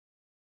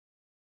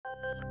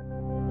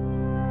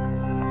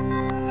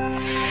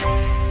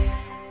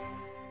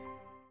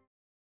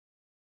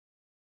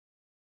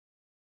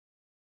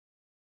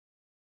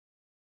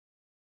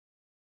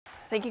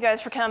Thank you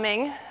guys for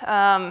coming.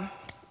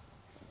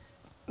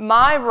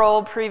 My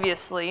role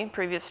previous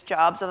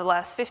jobs over the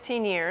last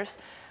 15 years,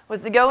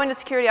 was to go into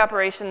security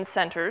operations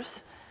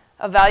centers,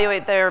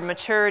 evaluate their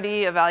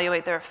maturity,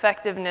 evaluate their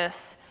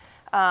effectiveness,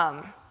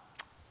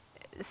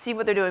 see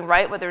what they're doing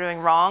right, what they're doing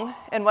wrong.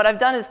 And what I've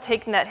done is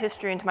taken that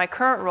history into my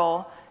current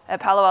role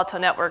at Palo Alto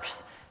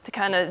Networks to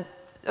kind of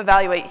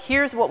evaluate,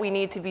 here's what we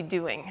need to be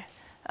doing.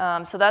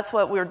 So that's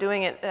what we're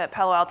doing at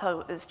Palo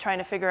Alto, is trying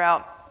to figure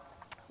out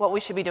what we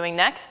should be doing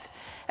next.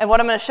 And what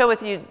I'm going to share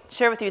with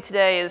you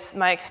today is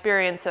my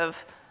experience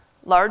of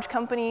large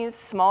companies,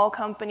 small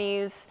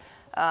companies,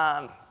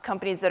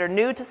 companies that are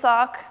new to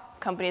SOC,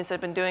 companies that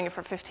have been doing it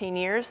for 15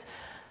 years,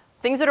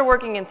 things that are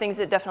working and things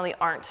that definitely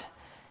aren't.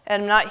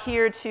 And I'm not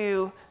here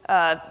to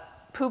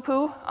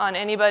poo-poo on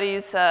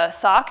anybody's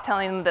SOC,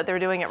 telling them that they're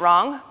doing it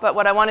wrong, but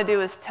what I want to do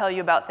is tell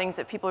you about things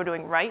that people are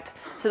doing right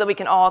so that we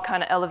can all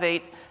kind of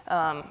elevate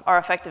our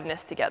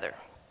effectiveness together.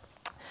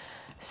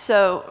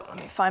 So let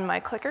me find my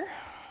clicker.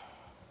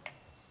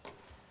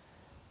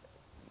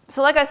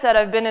 So like I said,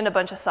 I've been in a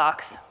bunch of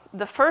SOCs.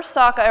 The first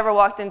SOC I ever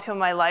walked into in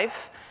my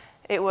life,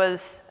 it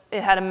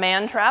had a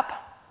man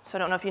trap. So I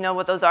don't know if you know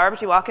what those are,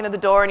 but you walk into the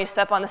door and you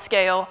step on the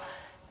scale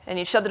and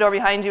you shut the door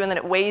behind you and then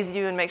it weighs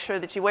you and makes sure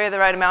that you weigh the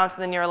right amount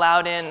and then you're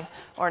allowed in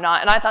or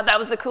not. And I thought that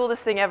was the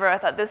coolest thing ever. I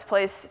thought this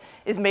place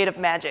is made of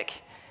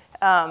magic.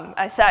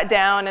 I sat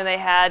down and they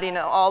had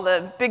all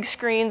the big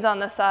screens on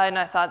the side and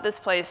I thought this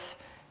place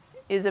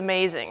is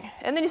amazing.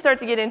 And then you start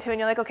to get into it and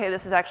you're like, okay,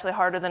 this is actually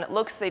harder than it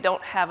looks. They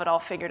don't have it all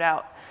figured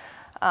out.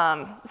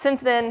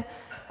 Since then,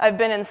 I've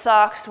been in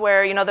SOCs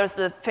where there's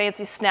the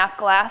fancy snap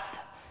glass,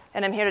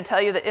 and I'm here to tell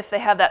you that if they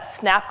have that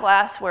snap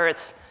glass where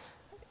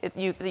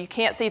you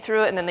can't see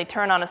through it and then they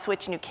turn on a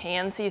switch and you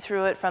can see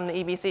through it from the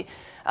EBC,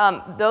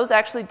 those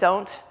actually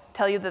don't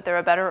tell you that they're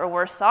a better or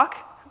worse SOC.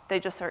 They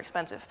just are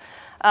expensive.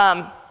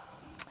 Some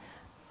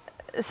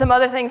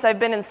other things, I've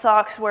been in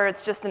SOCs where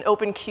it's just an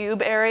open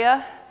cube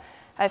area.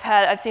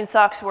 I've seen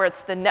SOCs where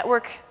it's the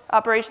network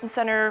operations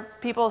center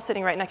people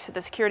sitting right next to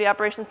the security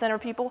operations center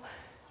people.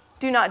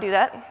 Do not do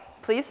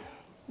that, please.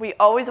 We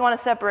always want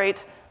to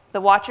separate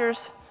the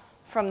watchers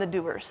from the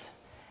doers.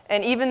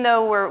 And even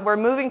though we're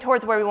moving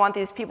towards where we want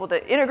these people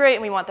to integrate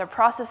and we want their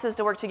processes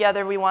to work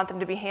together, we want them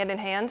to be hand in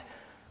hand,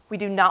 we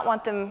do not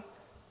want them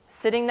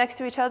sitting next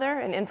to each other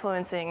and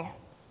influencing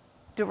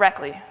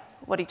directly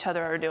what each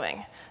other are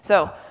doing.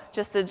 So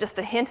just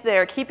a hint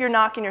there, keep your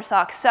NOC and your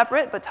SOC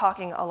separate, but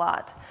talking a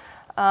lot.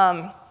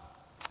 I've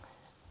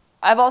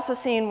also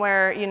seen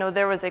where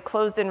there was a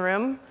closed-in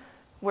room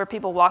where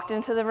people walked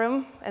into the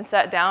room and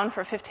sat down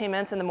for 15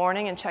 minutes in the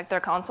morning and checked their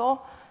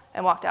console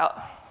and walked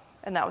out,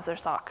 and that was their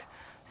SOC.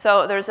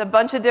 So there's a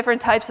bunch of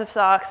different types of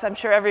SOCs. I'm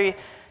sure every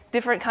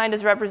different kind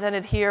is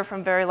represented here,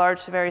 from very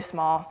large to very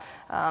small.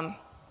 But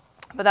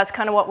that's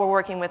kind of what we're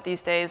working with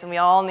these days, and we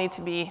all need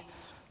to be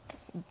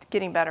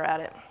getting better at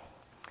it.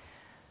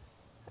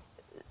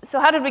 So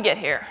how did we get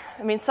here?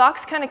 I mean,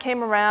 SOCs kind of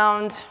came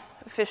around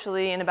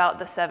officially in about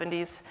the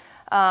 70s.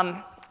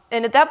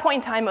 And at that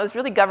point in time, it was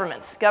really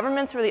governments.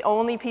 Governments were the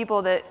only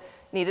people that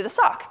needed a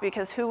SOC,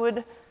 because who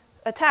would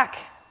attack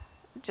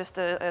just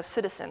a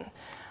citizen?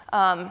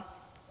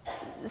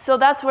 So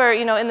that's where,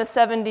 in the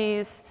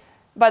 70s,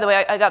 by the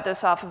way, I got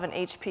this off of an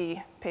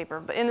HP paper,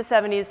 but in the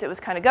 70s, it was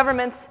kind of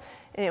governments,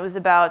 and it was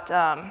about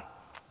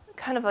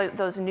kind of like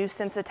those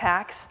nuisance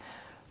attacks.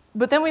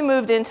 But then we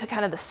moved into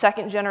kind of the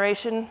second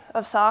generation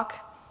of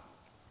SOC,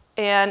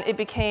 and it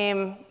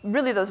became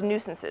really those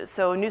nuisances.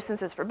 So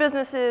nuisances for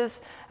businesses,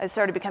 it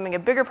started becoming a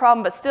bigger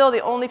problem, but still the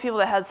only people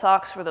that had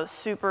SOCs were those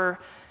super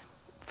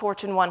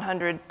Fortune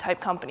 100 type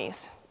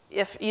companies,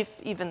 if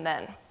even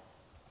then.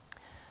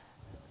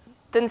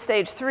 Then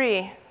stage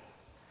 3,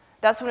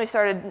 that's when we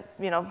started,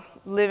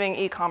 living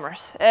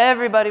e-commerce.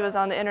 Everybody was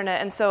on the internet,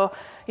 and so,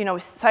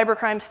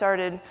 cybercrime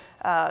started,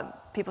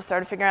 people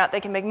started figuring out they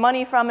can make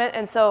money from it,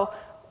 and so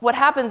what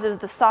happens is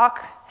the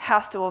SOC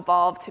has to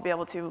evolve to be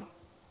able to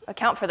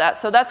account for that.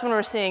 So that's when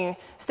we're seeing,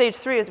 stage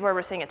 3 is where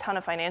we're seeing a ton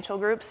of financial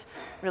groups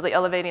really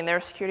elevating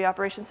their security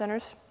operations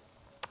centers.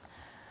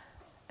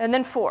 And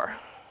then 4.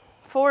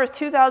 4 is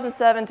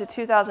 2007 to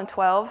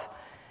 2012,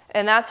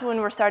 and that's when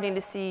we're starting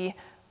to see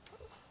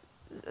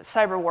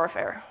cyber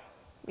warfare.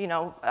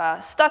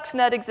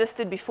 Stuxnet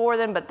existed before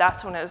then, but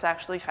that's when it was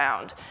actually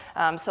found.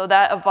 So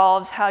that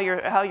evolves how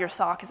your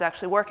SOC is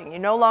actually working. You're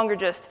no longer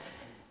just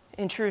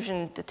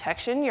intrusion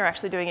detection, you're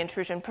actually doing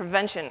intrusion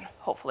prevention,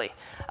 hopefully.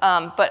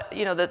 But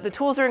the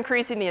tools are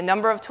increasing, the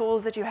number of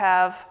tools that you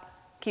have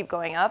keep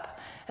going up.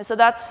 And so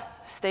that's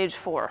stage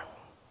 4,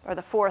 or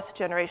the 4th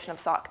generation of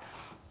SOC.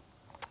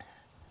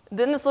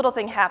 Then this little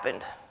thing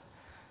happened,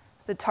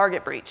 the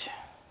target breach.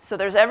 So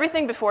there's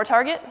everything before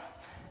target,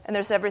 and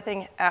there's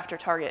everything after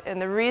target.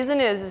 And the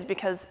reason is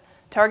because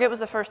target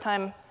was the first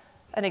time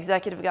an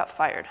executive got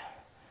fired.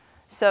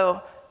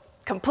 So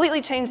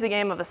completely changed the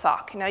game of a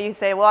SOC. Now you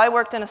say, well, I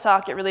worked in a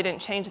SOC, it really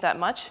didn't change that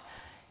much.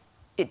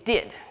 It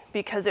did,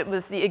 because it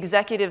was the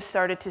executives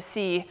started to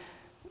see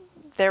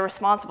they're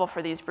responsible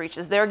for these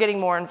breaches. They're getting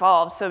more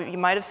involved. So you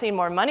might have seen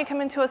more money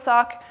come into a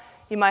SOC.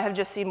 You might have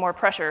just seen more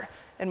pressure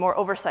and more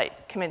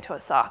oversight come into a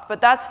SOC.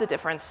 But that's the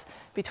difference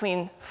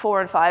between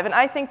 4 and 5. And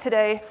I think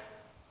today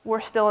we're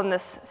still in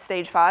this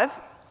stage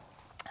 5.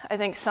 I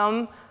think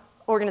some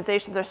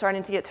organizations are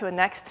starting to get to a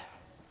next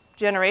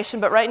generation.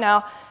 But right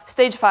now,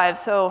 stage 5.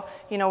 So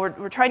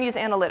we're trying to use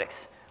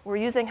analytics. We're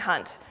using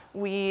Hunt.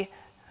 We're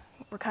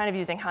kind of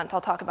using Hunt.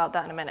 I'll talk about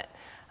that in a minute.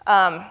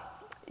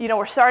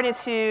 We're starting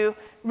to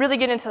really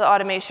get into the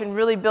automation,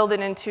 really build it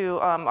into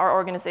our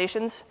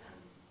organizations,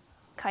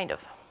 kind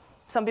of.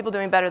 Some people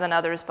doing better than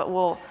others, but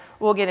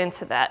we'll get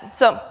into that.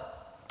 So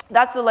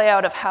that's the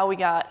layout of how we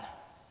got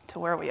to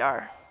where we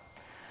are.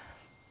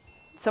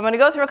 So I'm going to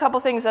go through a couple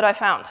things that I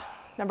found.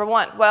 Number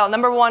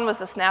one was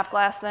the snap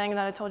glass thing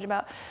that I told you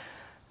about.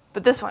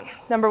 But this one,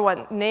 number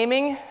 1,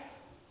 naming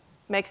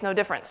makes no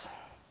difference.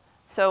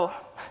 So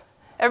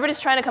everybody's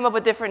trying to come up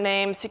with different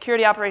names.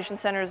 Security Operations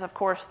Center is, of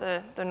course,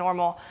 the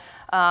normal.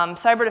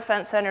 Cyber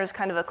Defense Center is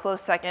kind of a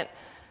close second.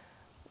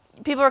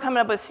 People are coming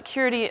up with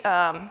security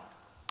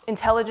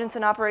intelligence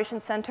and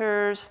operations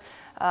centers.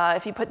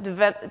 If you put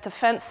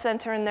defense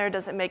center in there,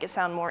 does it make it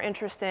sound more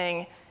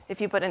interesting?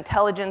 If you put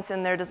intelligence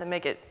in there, does it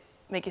make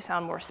you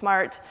sound more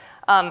smart?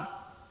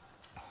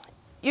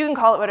 You can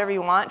call it whatever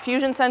you want.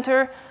 Fusion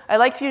Center, I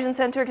like Fusion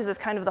Center because it's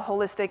kind of the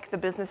holistic, the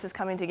business is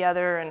coming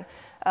together,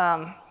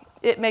 and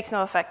it makes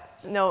no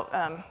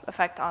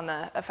effect on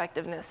the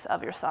effectiveness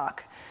of your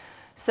SOC.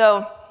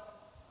 So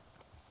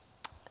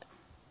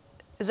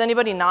is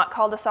anybody not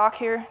called a SOC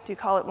here? Do you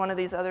call it one of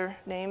these other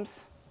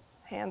names?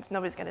 Hands?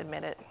 Nobody's going to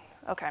admit it.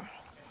 OK.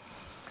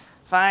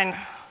 Fine.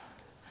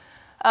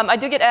 I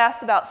do get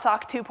asked about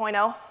SOC 2.0.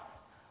 Well,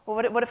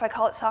 what if I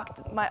call it SOC?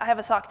 I have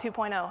a SOC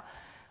 2.0.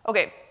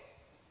 OK.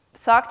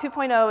 SOC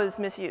 2.0 is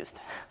misused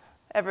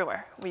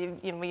everywhere. We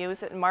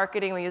use it in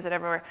marketing. We use it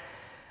everywhere.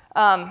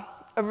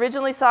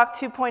 Originally, SOC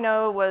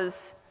 2.0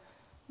 was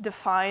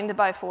defined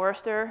by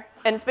Forrester,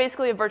 and it's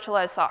basically a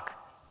virtualized SOC.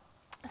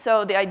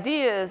 So the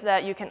idea is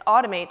that you can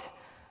automate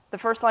the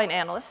first-line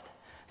analyst.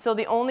 So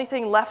the only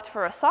thing left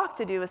for a SOC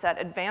to do is that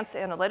advanced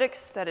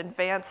analytics, that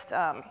advanced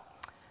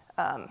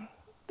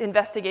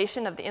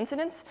investigation of the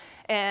incidents.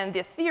 And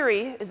the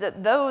theory is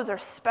that those are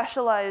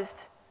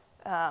specialized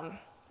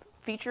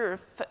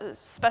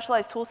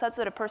specialized tool sets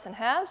that a person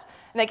has,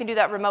 and they can do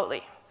that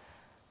remotely.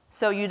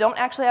 So you don't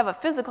actually have a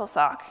physical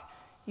SOC.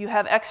 You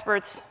have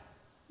experts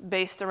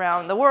based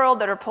around the world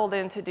that are pulled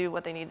in to do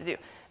what they need to do.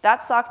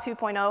 That's SOC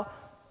 2.0.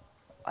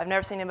 I've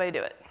never seen anybody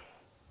do it.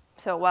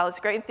 So while it's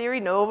great in theory,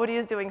 nobody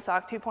is doing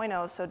SOC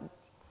 2.0, so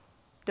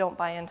don't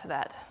buy into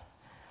that.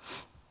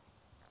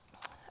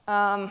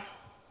 So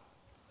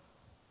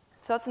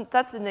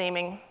that's the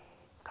naming.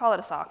 Call it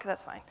a SOC,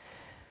 that's fine.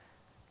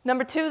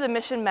 Number 2, the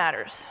mission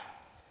matters.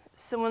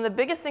 So one of the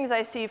biggest things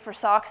I see for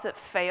SOCs that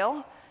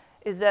fail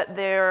is that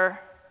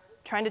they're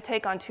trying to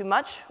take on too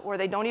much, or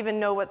they don't even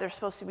know what they're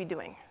supposed to be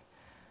doing.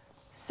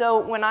 So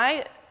when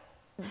I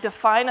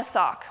define a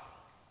SOC,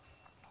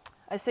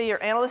 I say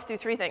your analysts do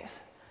 3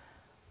 things: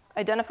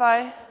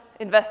 identify,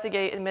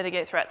 investigate, and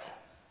mitigate threats.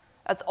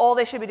 That's all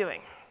they should be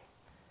doing.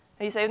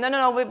 And you say,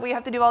 no, we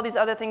have to do all these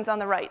other things on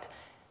the right.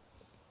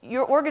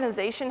 Your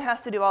organization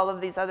has to do all of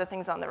these other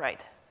things on the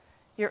right.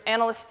 Your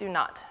analysts do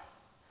not.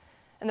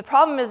 And the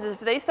problem is if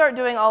they start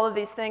doing all of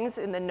these things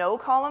in the no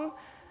column,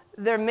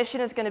 their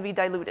mission is going to be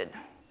diluted.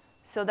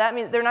 So that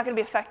means they're not going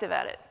to be effective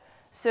at it.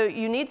 So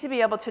you need to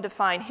be able to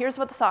define, here's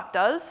what the SOC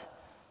does,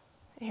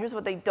 and here's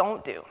what they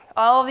don't do.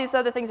 All of these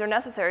other things are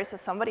necessary, so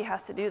somebody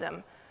has to do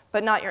them,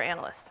 but not your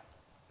analyst.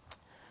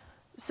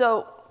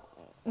 So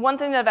one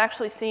thing that I've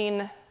actually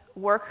seen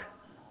work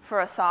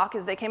for a SOC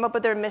is they came up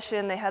with their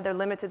mission, they had their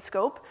limited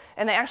scope,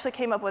 and they actually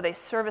came up with a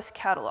service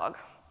catalog.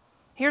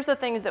 Here's the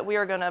things that we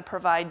are going to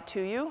provide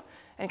to you,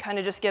 and kind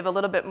of just give a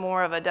little bit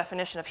more of a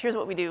definition of here's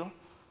what we do,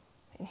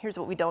 and here's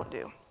what we don't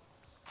do.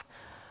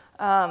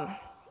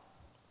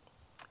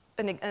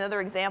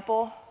 Another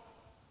example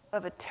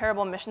of a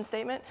terrible mission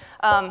statement.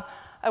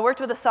 I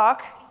worked with a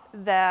SOC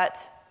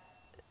that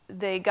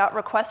they got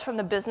requests from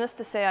the business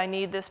to say, I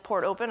need this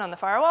port open on the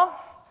firewall.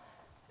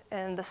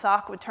 And the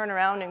SOC would turn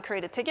around and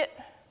create a ticket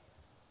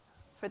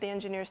for the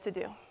engineers to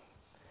do.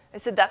 They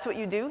said, that's what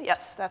you do?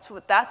 Yes, that's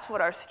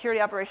what our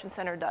Security Operations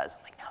Center does.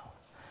 I'm like,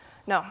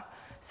 no.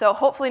 So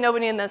hopefully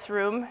nobody in this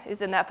room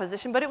is in that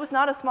position, but it was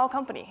not a small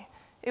company.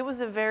 It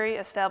was a very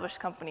established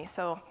company.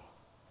 So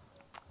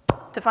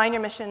define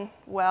your mission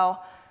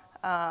well,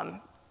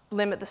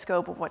 limit the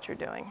scope of what you're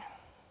doing.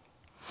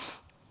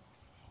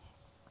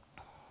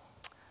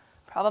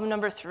 Problem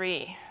number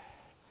 3,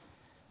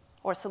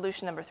 or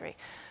solution number 3.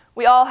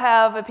 We all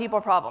have a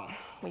people problem.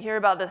 We hear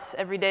about this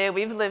every day.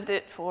 We've lived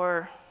it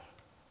for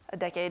a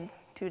decade,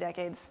 2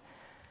 decades.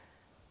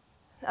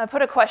 I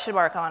put a question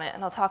mark on it,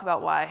 and I'll talk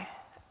about why.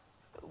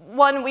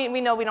 One,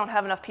 we know we don't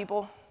have enough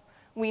people.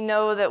 We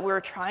know that we're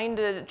trying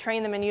to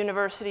train them in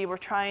university. We're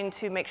trying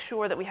to make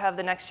sure that we have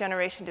the next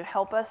generation to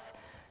help us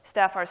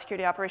staff our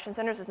security operations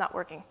centers. It's not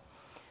working.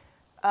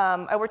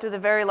 I worked with a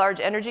very large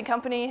energy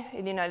company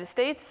in the United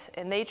States,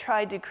 and they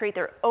tried to create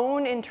their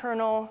own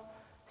internal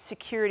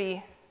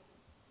security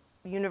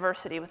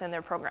university within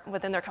their program,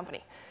 within their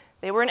company.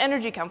 They were an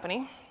energy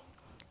company,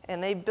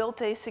 and they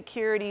built a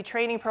security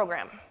training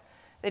program.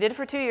 They did it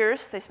for 2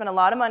 years. They spent a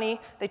lot of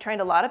money. They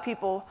trained a lot of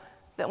people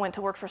that went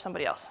to work for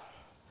somebody else.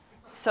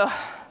 So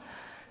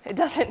it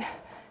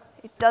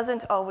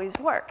doesn't always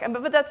work.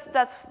 But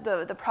that's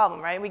the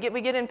problem, right? We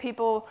get in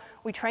people,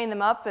 we train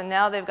them up, and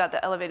now they've got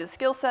the elevated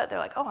skill set. They're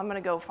like, oh, I'm going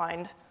to go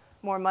find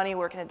more money,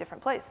 work in a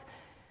different place.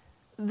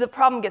 The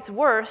problem gets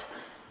worse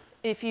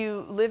if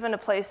you live in a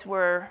place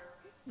where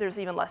there's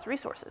even less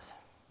resources.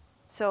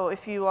 So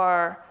if you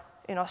are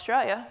in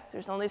Australia,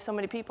 there's only so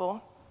many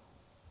people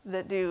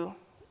that do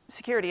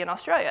security in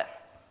Australia.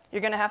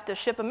 You're going to have to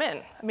ship them in.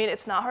 I mean,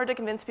 it's not hard to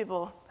convince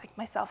people, like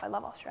myself, I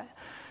love Australia,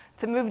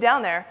 to move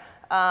down there.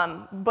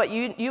 But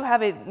you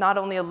have not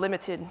only a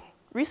limited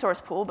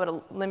resource pool, but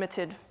a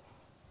limited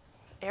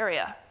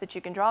area that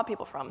you can draw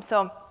people from.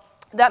 So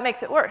that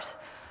makes it worse.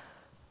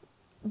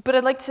 But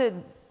I'd like to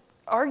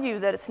argue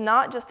that it's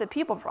not just a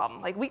people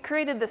problem. Like, we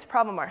created this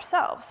problem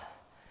ourselves.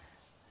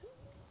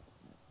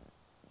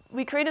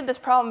 We created this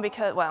problem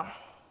because, well,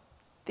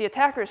 the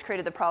attackers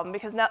created the problem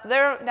because now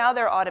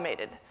they're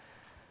automated.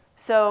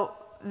 So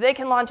they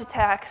can launch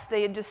attacks,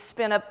 they just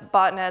spin up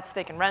botnets,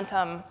 they can rent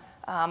them.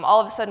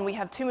 All of a sudden, we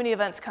have too many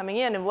events coming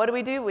in, and what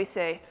do? We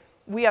say,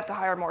 we have to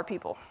hire more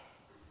people.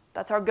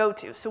 That's our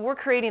go-to. So we're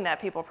creating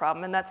that people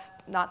problem, and that's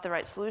not the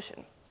right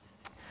solution.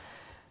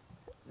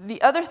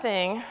 The other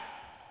thing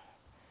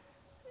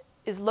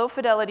is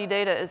low-fidelity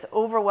data is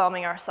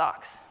overwhelming our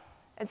SOCs.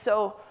 And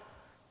so,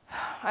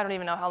 I don't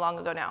even know how long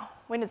ago now.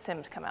 When did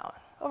SIMs come out?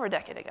 Over a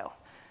decade ago.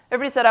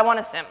 Everybody said, I want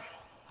a SIM.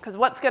 Because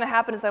what's going to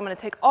happen is I'm going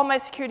to take all my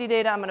security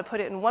data, I'm going to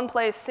put it in one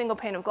place, single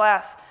pane of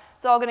glass.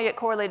 It's all going to get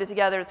correlated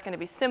together. It's going to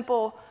be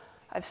simple.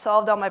 I've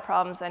solved all my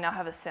problems. I now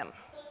have a SIM.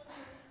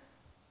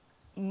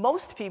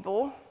 Most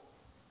people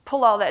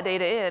pull all that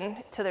data in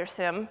to their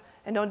SIM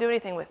and don't do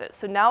anything with it.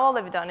 So now all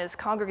they've done is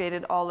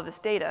congregated all of this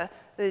data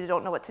that they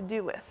don't know what to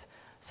do with.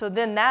 So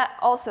then that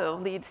also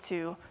leads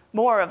to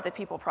more of the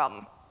people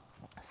problem.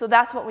 So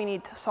that's what we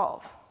need to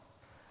solve.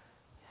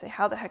 You say,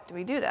 how the heck do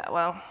we do that?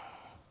 Well,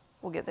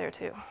 we'll get there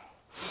too.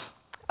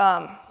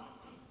 One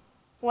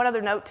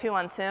other note too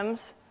on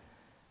SIMs.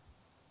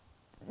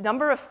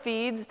 Number of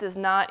feeds does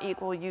not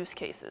equal use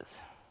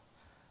cases.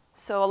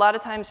 So a lot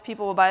of times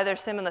people will buy their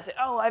SIM and they'll say,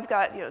 oh, I've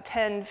got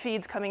 10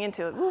 feeds coming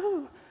into it.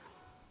 Woohoo!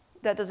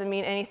 That doesn't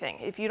mean anything.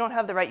 If you don't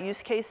have the right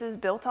use cases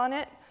built on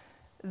it,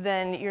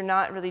 then you're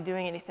not really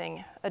doing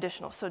anything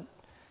additional. So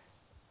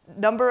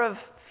number of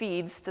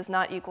feeds does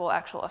not equal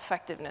actual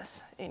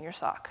effectiveness in your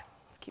SOC.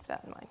 Keep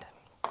that in mind.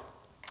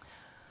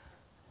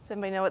 Does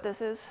anybody know what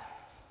this is?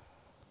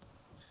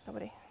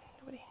 Nobody?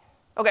 Nobody?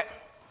 Okay.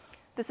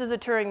 This is a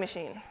Turing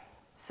machine.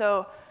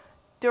 So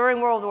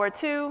during World War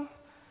II,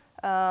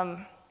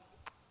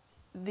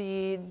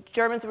 the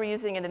Germans were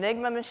using an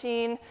Enigma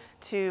machine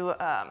to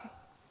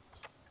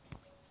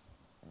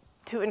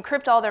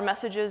encrypt all their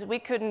messages. We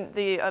couldn't,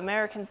 the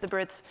Americans, the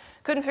Brits,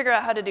 couldn't figure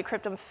out how to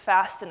decrypt them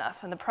fast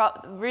enough. And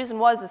the reason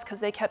was because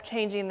they kept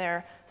changing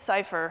their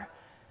cipher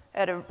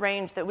at a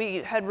range that we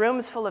had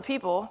rooms full of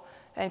people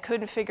and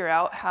couldn't figure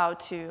out how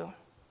to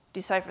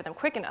decipher them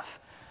quick enough.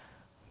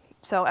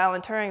 So Alan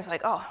Turing's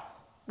like, oh,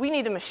 we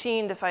need a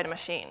machine to fight a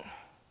machine.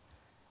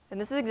 And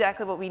this is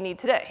exactly what we need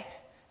today.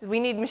 We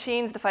need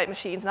machines to fight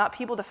machines, not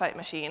people to fight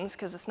machines,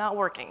 because it's not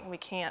working. We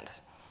can't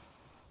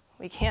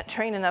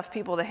train enough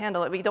people to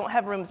handle it. We don't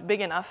have rooms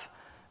big enough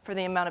for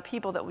the amount of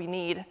people that we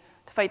need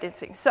to fight these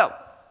things. So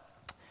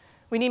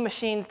we need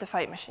machines to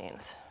fight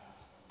machines.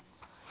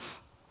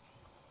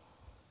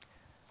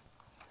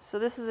 So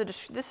this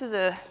is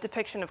a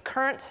depiction of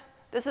current.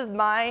 This is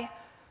my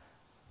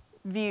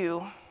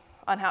view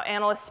on how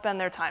analysts spend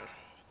their time.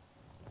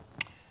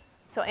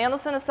 So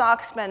analysts in a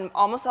SOC spend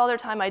almost all their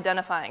time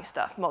identifying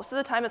stuff. Most of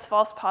the time it's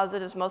false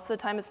positives. Most of the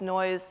time it's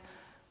noise.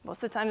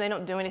 Most of the time they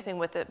don't do anything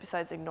with it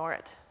besides ignore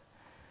it.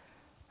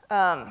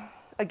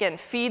 Again,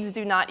 feeds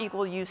do not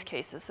equal use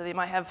cases. So they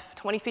might have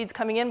 20 feeds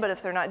coming in, but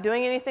if they're not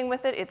doing anything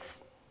with it,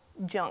 it's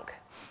junk.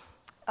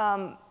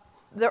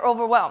 They're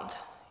overwhelmed.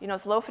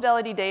 It's low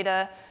fidelity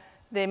data.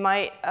 They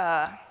might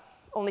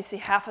only see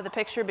half of the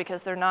picture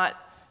because they're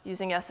not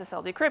using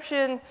SSL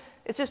decryption.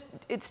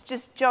 It's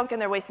just junk,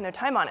 and they're wasting their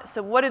time on it.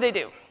 So what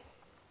do?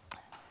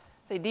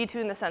 They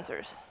detune the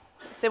sensors.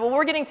 They say, well,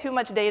 we're getting too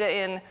much data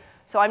in,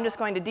 so I'm just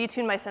going to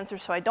detune my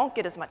sensors so I don't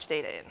get as much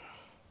data in.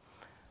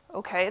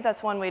 Okay,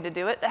 that's one way to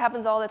do it. That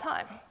happens all the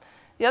time.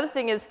 The other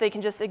thing is they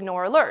can just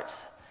ignore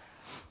alerts.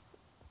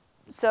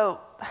 So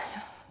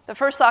the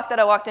first SOC that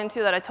I walked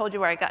into that I told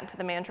you where I got into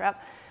the man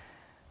trap,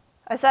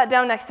 I sat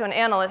down next to an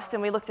analyst,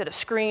 and we looked at a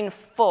screen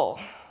full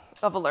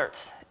of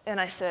alerts. And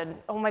I said,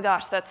 oh my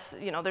gosh,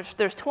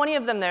 there's 20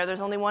 of them there.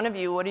 There's only one of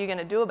you. What are you going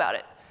to do about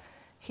it?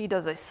 He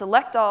does a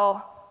select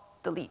all,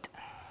 delete.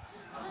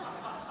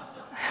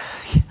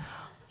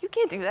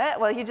 can't do that.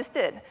 Well, he just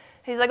did.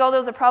 He's like, oh,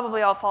 those are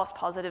probably all false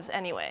positives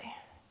anyway.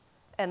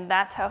 And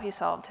that's how he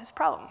solved his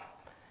problem.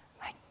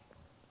 I'm like,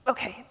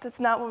 okay, that's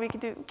not what we can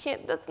do.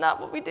 That's not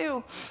what we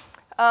do.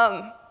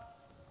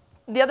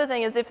 The other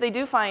thing is if they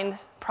do find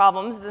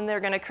problems, then they're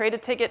going to create a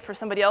ticket for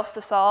somebody else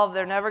to solve.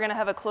 They're never going to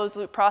have a closed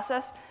loop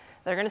process.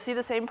 They're going to see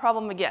the same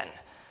problem again.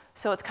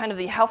 So it's kind of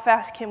the how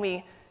fast can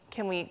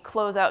we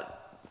close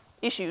out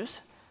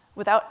issues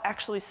without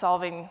actually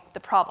solving the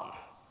problem.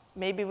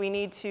 Maybe we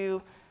need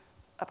to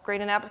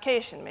upgrade an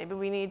application. Maybe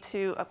we need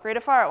to upgrade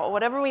a firewall.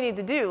 Whatever we need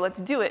to do, let's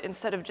do it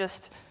instead of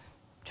just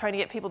trying to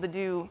get people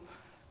to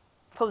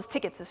close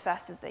tickets as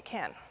fast as they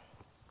can.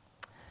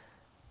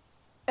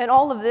 And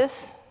all of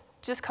this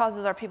just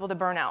causes our people to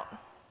burn out,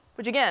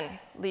 which again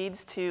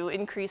leads to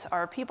increase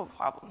our people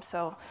problems.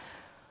 So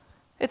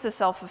it's a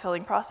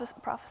self-fulfilling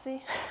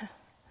prophecy.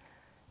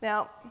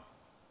 Now,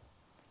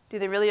 do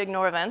they really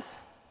ignore events?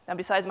 Now,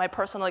 besides my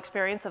personal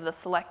experience of the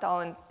select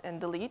all and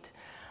delete,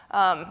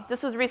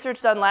 this was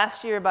research done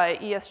last year by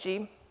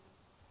ESG.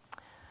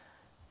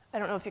 I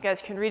don't know if you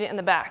guys can read it in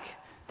the back.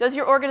 Does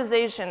your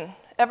organization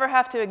ever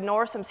have to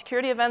ignore some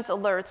security events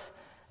alerts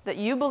that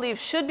you believe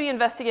should be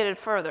investigated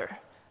further,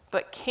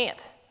 but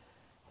can't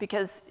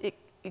because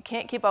you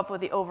can't keep up with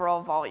the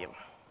overall volume?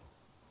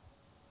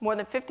 More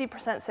than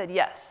 50% said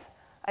yes.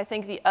 I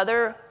think the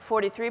other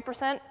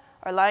 43%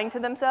 are lying to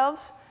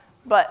themselves,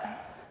 but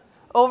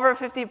over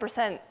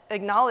 50%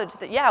 acknowledge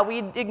that, yeah, we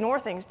ignore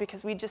things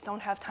because we just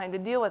don't have time to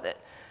deal with it.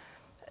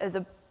 As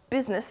a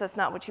business, that's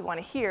not what you want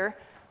to hear.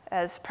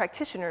 As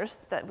practitioners,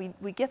 that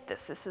we get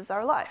this. This is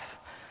our life.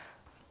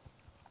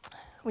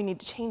 We need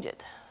to change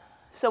it.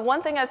 So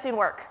one thing I've seen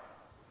work,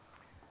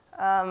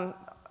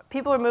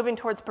 people are moving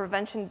towards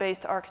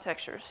prevention-based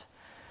architectures.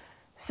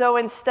 So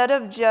instead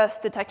of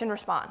just detect and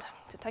respond,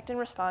 detect and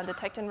respond,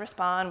 detect and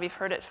respond, we've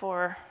heard it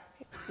for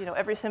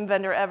every SIEM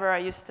vendor ever. I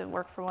used to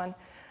work for one.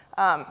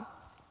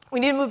 We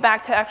need to move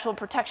back to actual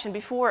protection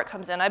before it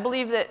comes in. I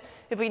believe that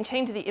if we can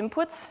change the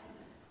inputs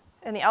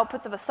and the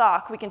outputs of a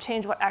SOC, we can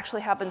change what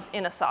actually happens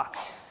in a SOC.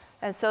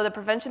 And so the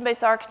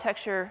prevention-based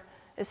architecture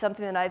is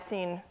something that I've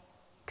seen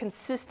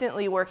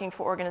consistently working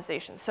for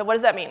organizations. So what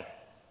does that mean?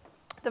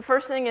 The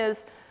first thing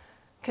is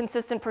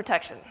consistent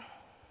protection.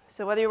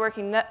 So whether you're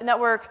working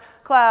network,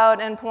 cloud,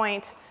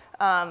 endpoint,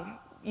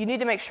 you need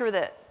to make sure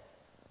that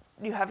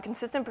you have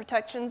consistent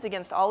protections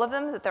against all of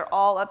them, that they're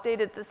all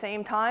updated at the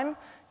same time.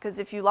 Because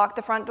if you lock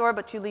the front door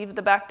but you leave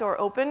the back door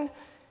open,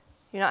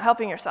 you're not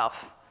helping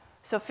yourself.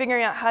 So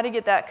figuring out how to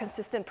get that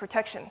consistent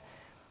protection.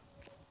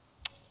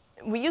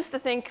 We used to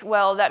think,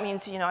 well, that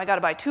means I got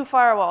to buy 2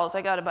 firewalls.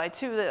 I got to buy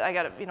 2.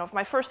 If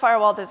my first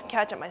firewall doesn't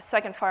catch it, my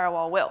second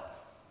firewall will.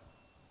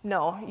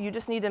 No, you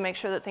just need to make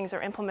sure that things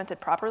are implemented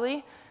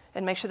properly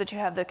and make sure that you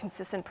have the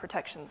consistent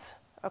protections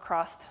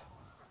across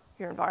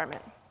your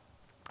environment.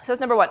 So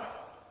that's number 1.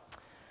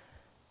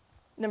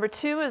 Number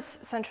 2 is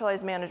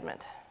centralized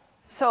management.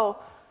 So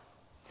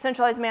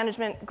centralized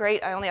management,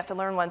 great, I only have to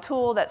learn one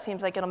tool. That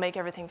seems like it'll make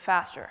everything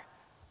faster.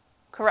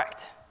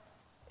 Correct.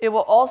 It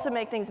will also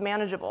make things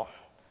manageable.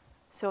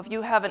 So if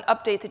you have an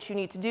update that you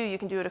need to do, you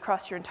can do it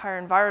across your entire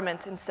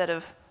environment instead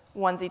of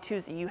onesie,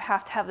 twosie. You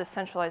have to have this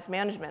centralized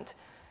management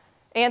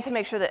and to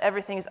make sure that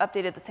everything is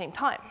updated at the same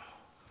time.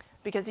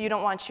 Because you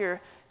don't want your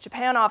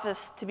Japan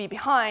office to be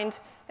behind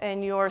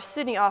and your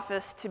Sydney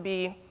office to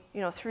be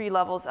 3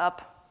 levels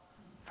up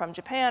from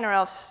Japan, or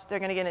else they're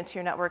going to get into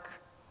your network.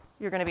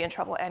 You're going to be in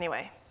trouble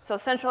anyway. So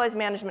centralized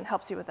management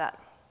helps you with that.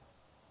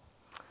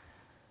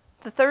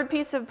 The third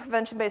piece of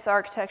prevention-based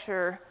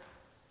architecture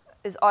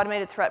is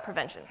automated threat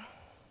prevention.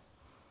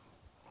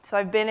 So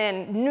I've been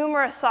in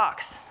numerous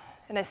SOCs,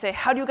 and I say,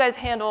 how do you guys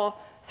handle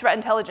threat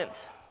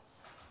intelligence?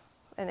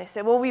 And they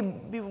say, well,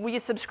 we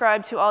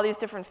subscribe to all these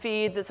different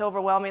feeds. It's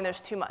overwhelming.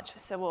 There's too much. I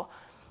said, well,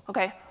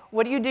 OK,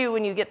 what do you do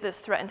when you get this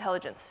threat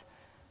intelligence?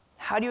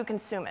 How do you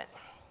consume it?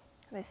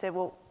 And they say,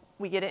 well,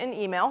 we get it in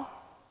email.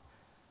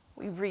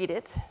 We read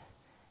it.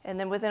 And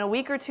then within a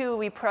week or 2,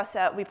 we push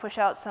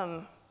out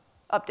some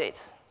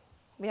updates.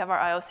 We have our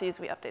IOCs.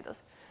 We update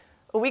those.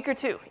 A week or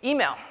 2,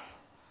 email.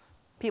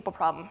 People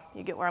problem.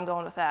 You get where I'm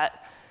going with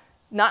that.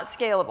 Not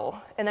scalable.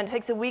 And then it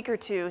takes a week or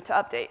 2 to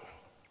update.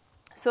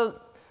 So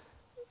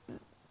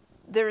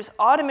there's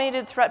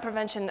automated threat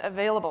prevention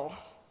available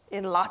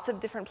in lots of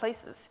different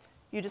places.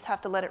 You just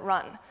have to let it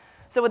run.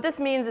 So what this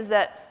means is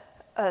that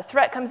a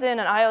threat comes in,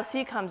 an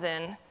IOC comes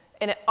in,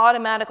 and it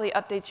automatically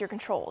updates your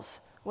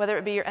controls, whether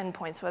it be your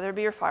endpoints, whether it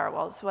be your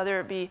firewalls, whether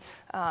it be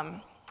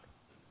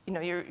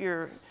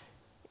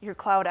your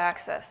cloud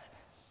access.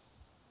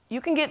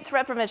 You can get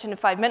threat prevention in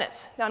 5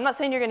 minutes. Now, I'm not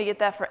saying you're going to get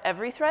that for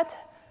every threat,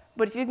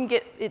 but if you can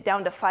get it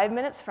down to 5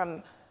 minutes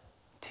from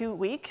 2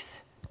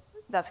 weeks,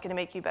 that's going to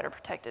make you better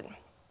protected.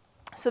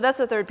 So that's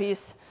the third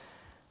piece.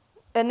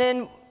 And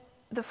then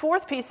the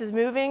fourth piece is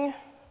moving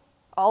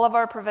all of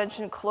our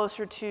prevention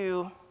closer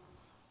to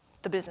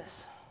the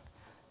business.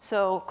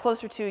 So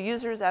closer to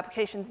users,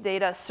 applications,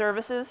 data,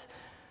 services.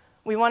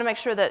 We want to make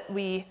sure that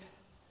we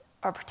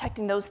are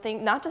protecting those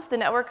things, not just the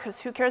network, because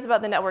who cares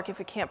about the network if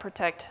we can't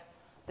protect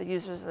the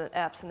users and the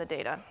apps and the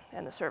data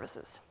and the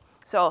services.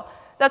 So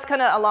that's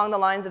kind of along the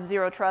lines of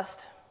zero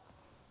trust,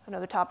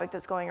 another topic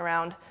that's going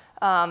around.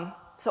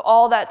 So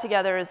all that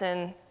together is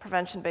in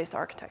prevention-based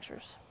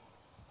architectures.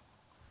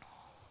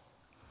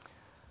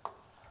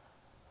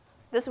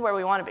 This is where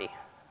we want to be.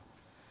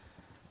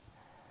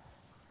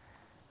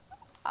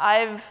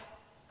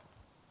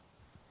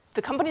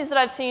 The companies that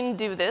I've seen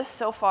do this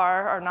so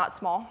far are not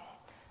small.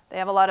 They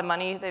have a lot of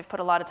money. They've put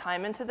a lot of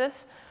time into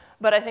this.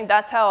 But I think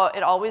that's how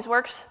it always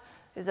works,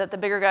 is that the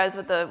bigger guys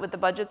with the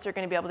budgets are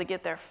going to be able to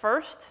get there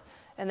first,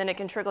 and then it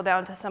can trickle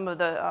down to some of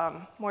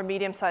the more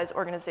medium-sized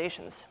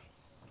organizations.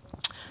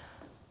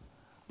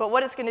 But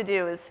what it's going to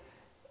do is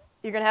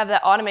you're going to have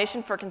that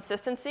automation for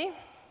consistency,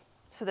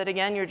 so that,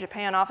 again, your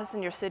Japan office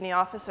and your Sydney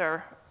office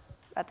are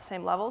at the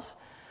same levels.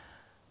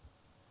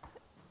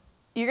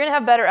 You're going to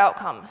have better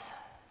outcomes.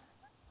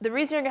 The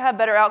reason you're going to have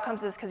better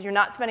outcomes is because you're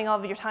not spending all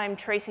of your time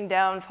tracing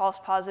down false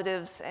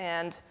positives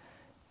and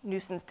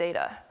nuisance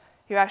data.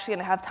 You're actually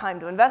going to have time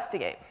to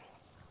investigate.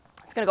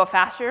 It's going to go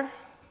faster.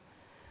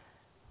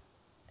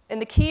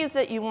 And the key is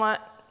that you want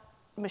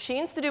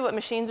machines to do what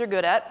machines are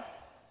good at.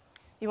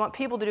 You want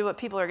people to do what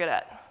people are good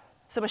at.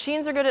 So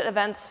machines are good at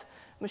events.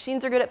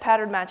 Machines are good at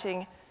pattern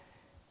matching.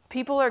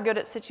 People are good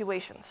at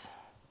situations.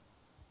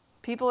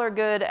 People are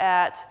good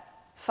at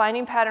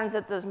finding patterns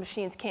that those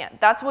machines can't.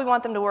 That's what we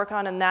want them to work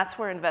on, and that's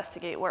where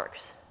investigate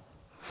works.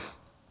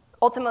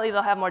 Ultimately,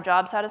 they'll have more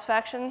job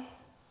satisfaction.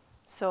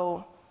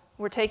 So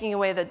we're taking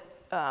away the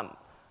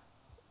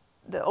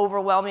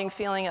overwhelming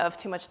feeling of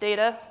too much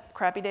data,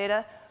 crappy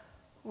data.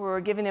 We're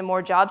giving them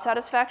more job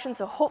satisfaction.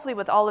 So hopefully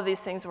with all of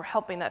these things, we're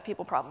helping that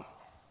people problem.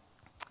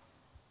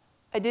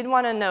 I did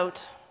want to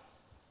note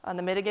on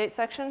the mitigate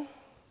section,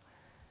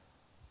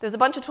 there's a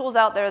bunch of tools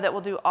out there that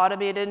will do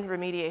automated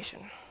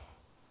remediation.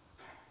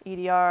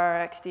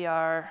 EDR,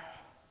 XDR.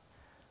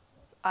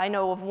 I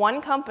know of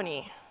one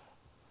company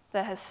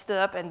that has stood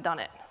up and done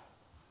it,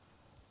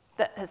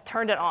 that has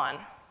turned it on.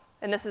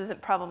 And this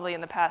isn't probably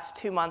in the past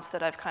 2 months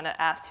that I've kind of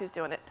asked who's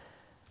doing it.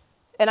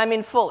 And I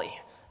mean fully,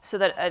 so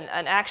that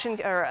an action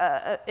or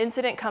an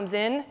incident comes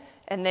in,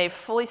 and they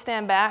fully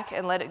stand back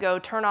and let it go,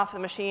 turn off the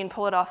machine,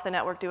 pull it off the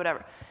network, do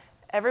whatever.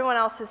 Everyone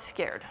else is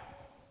scared,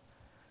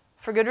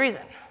 for good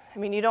reason. I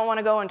mean, you don't want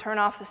to go and turn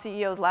off the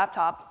CEO's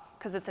laptop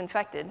because it's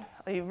infected.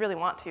 You really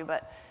want to,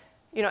 but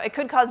it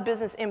could cause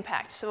business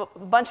impact. So a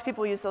bunch of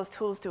people use those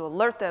tools to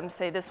alert them,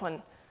 say this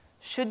one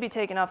should be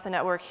taken off the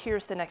network,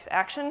 here's the next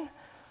action.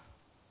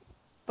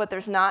 But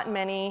there's not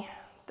many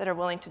that are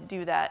willing to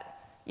do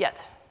that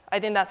yet. I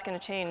think that's going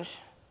to change,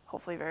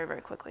 hopefully, very,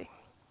 very quickly.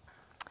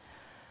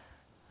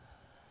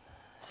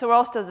 So where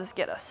else does this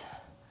get us?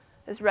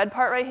 This red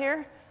part right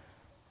here,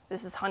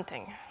 this is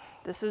hunting.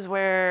 This is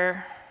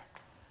where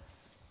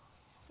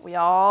we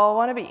all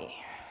want to be.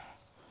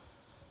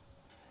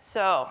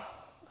 So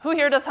who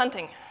here does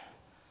hunting?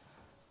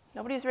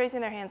 Nobody's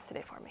raising their hands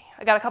today for me.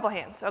 I got a couple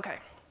hands. OK.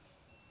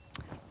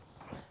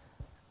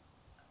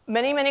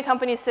 Many, many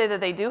companies say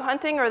that they do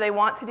hunting or they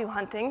want to do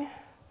hunting.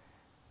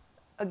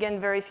 Again,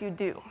 very few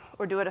do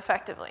or do it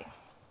effectively.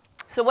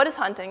 So what is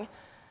hunting?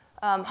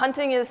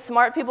 Hunting is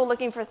smart people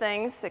looking for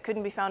things that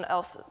couldn't be found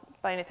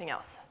by anything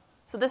else.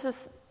 So this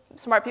is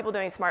smart people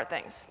doing smart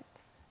things.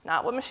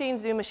 Not what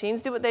machines do.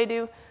 Machines do what they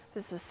do.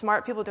 This is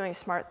smart people doing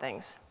smart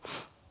things.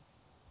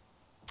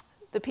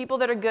 The people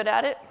that are good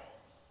at it,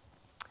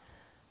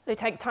 they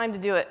take time to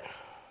do it.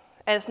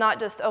 And it's not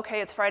just,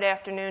 OK, it's Friday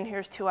afternoon,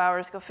 here's 2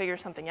 hours, go figure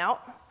something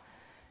out.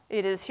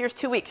 It is, here's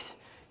 2 weeks.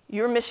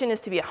 Your mission is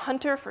to be a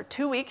hunter for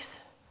 2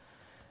 weeks.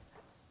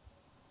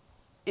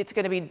 It's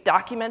going to be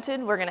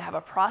documented. We're going to have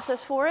a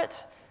process for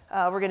it.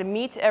 We're going to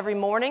meet every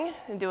morning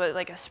and do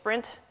like a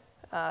sprint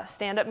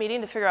stand-up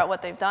meeting to figure out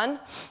what they've done.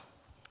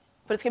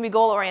 But it's going to be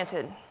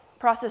goal-oriented,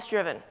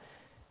 process-driven.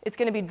 It's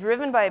going to be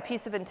driven by a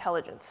piece of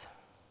intelligence.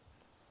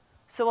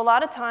 So a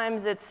lot of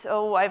times it's,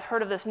 oh, I've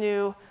heard of this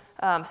new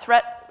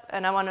threat,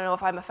 and I want to know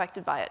if I'm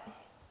affected by it.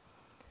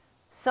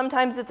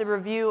 Sometimes it's a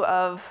review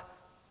of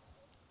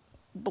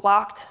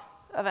blocked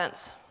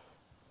events.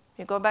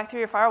 You go back through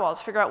your firewalls,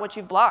 figure out what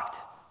you've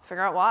blocked,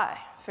 figure out why,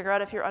 figure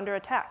out if you're under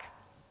attack.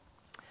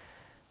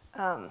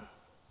 So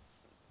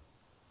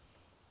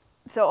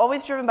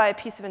always driven by a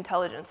piece of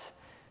intelligence.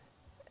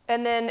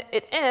 And then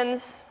it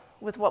ends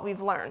with what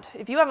we've learned.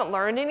 If you haven't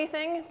learned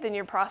anything, then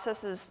your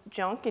process is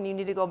junk, and you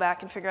need to go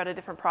back and figure out a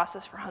different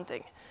process for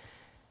hunting.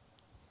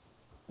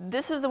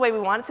 This is the way we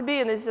want it to be,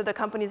 and these are the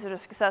companies that are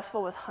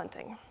successful with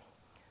hunting.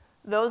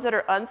 Those that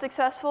are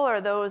unsuccessful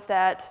are those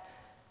that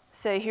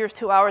say, here's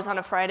 2 hours on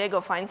a Friday, go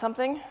find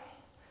something.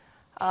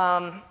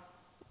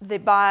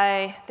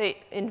 They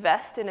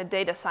invest in a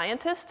data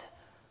scientist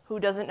who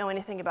doesn't know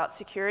anything about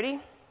security.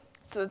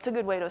 So it's a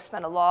good way to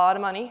spend a lot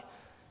of money.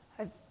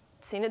 I've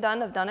seen it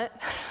done, I've done it.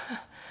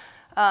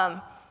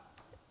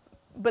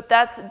 But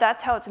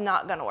that's how it's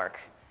not going to work.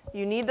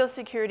 You need those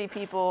security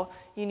people.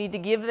 You need to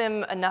give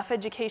them enough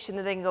education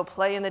that they can go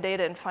play in the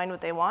data and find what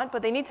they want,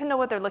 but they need to know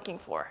what they're looking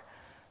for.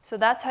 So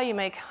that's how you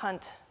make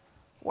hunt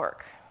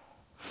work.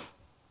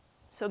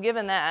 So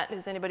given that,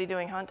 is anybody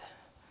doing hunt?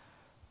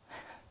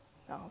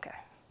 Oh, okay.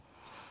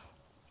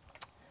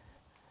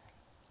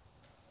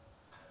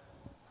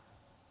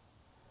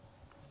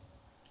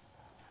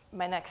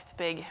 My next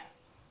big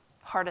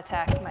heart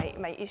attack,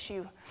 my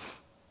issue.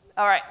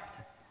 All right,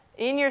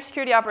 in your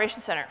security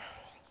operations center,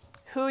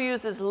 who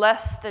uses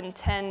less than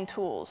 10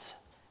 tools?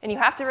 And you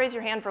have to raise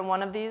your hand for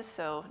one of these,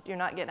 so you're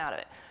not getting out of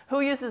it.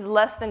 Who uses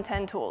less than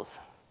 10 tools?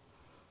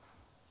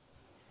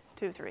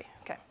 2, 3,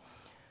 okay.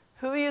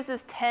 Who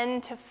uses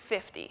 10 to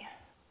 50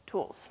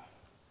 tools?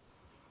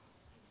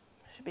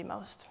 Should be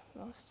most.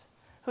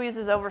 Who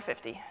uses over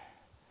 50?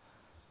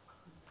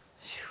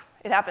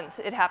 It happens,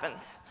 it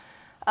happens.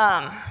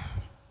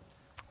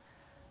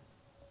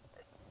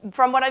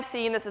 From what I've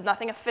seen, this is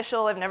nothing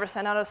official, I've never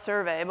sent out a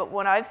survey, but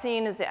what I've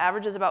seen is the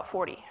average is about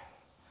 40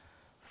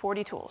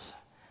 tools.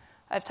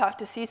 I've talked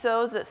to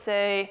CISOs that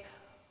say,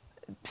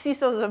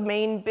 CISOs of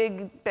main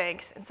big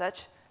banks and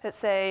such, that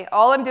say,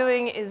 all I'm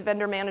doing is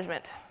vendor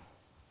management.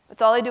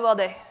 That's all I do all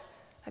day.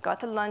 I go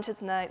out to lunch,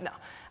 it's night, no.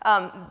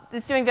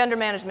 It's doing vendor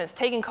management, it's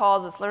taking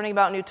calls, it's learning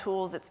about new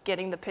tools, it's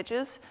getting the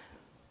pitches.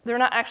 They're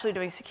not actually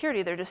doing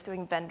security, they're just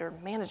doing vendor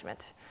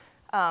management.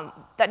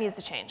 That needs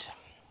to change.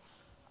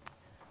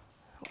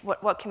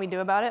 What can we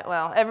do about it?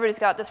 Well, everybody's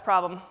got this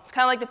problem. It's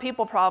kind of like the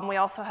people problem. We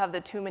also have the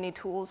too many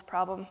tools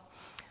problem.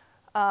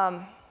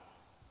 I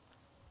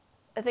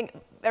think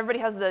everybody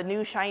has the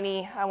new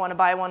shiny, I want to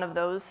buy one of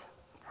those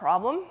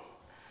problem.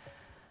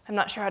 I'm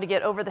not sure how to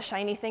get over the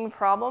shiny thing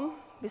problem,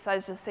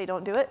 besides just say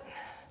don't do it.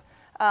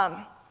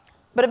 But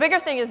a bigger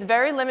thing is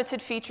very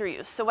limited feature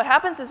use. So what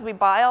happens is we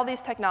buy all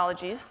these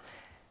technologies,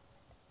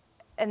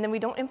 and then we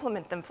don't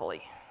implement them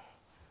fully.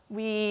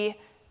 We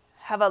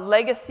have a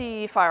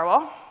legacy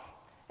firewall,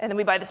 and then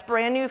we buy this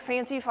brand new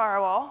fancy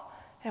firewall,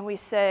 and we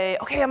say,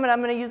 okay, I'm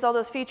gonna use all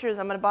those features,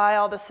 I'm gonna buy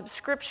all the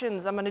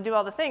subscriptions, I'm gonna do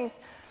all the things.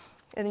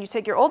 And then you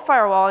take your old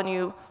firewall and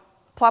you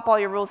plop all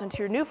your rules into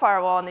your new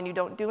firewall, and then you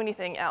don't do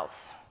anything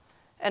else.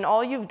 And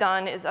all you've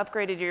done is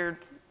upgraded your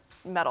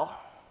metal.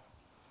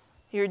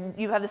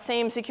 You have the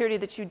same security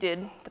that you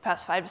did the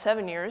past 5 to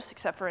 7 years,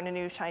 except for in a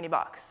new shiny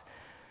box.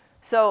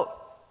 So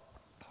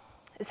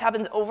this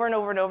happens over and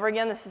over and over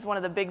again. This is one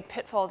of the big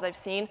pitfalls I've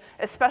seen,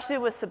 especially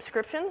with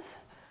subscriptions.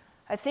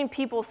 I've seen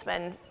people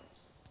spend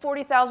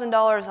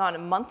 $40,000 on a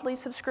monthly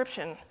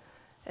subscription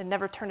and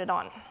never turn it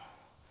on.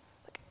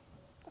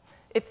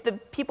 If the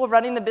people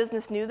running the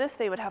business knew this,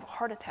 they would have a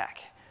heart attack.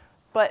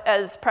 But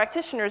as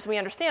practitioners, we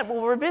understand, well,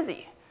 we're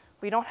busy.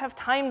 We don't have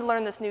time to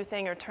learn this new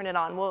thing or turn it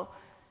on. Well,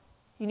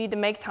 you need to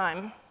make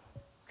time,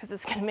 because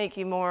it's going to make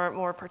you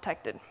more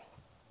protected.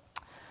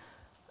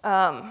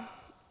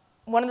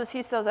 One of the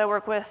CISOs I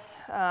work with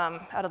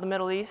out of the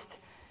Middle East,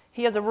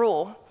 he has a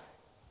rule.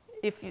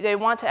 If they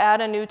want to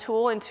add a new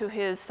tool into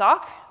his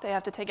SOC, they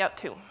have to take out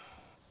 2.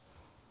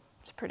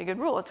 It's a pretty good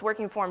rule. It's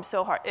working for him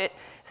so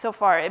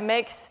far. It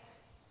makes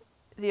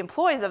the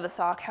employees of the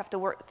SOC have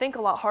to think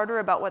a lot harder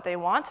about what they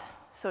want,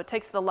 so it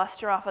takes the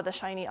luster off of the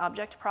shiny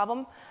object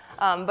problem,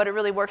 but it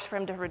really works for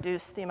him to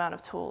reduce the amount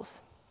of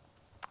tools.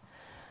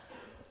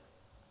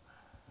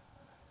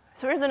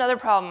 So here's another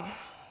problem.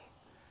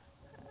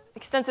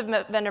 Extensive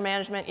vendor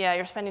management, yeah,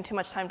 you're spending too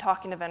much time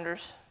talking to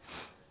vendors.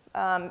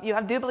 You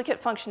have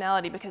duplicate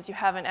functionality because you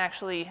haven't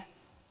actually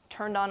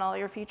turned on all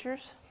your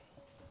features.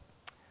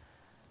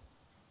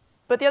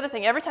 But the other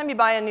thing, every time you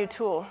buy a new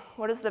tool,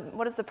 what does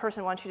the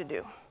person want you to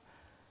do?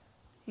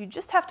 You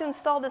just have to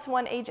install this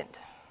one agent.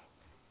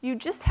 You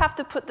just have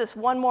to put this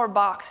one more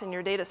box in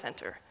your data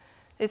center.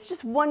 It's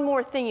just one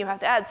more thing you have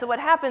to add. So what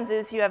happens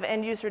is you have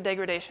end user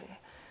degradation.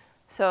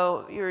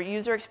 So your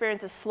user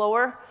experience is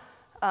slower.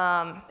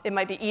 It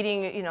might be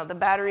eating the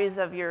batteries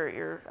of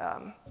your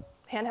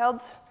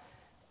handhelds.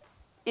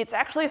 It's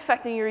actually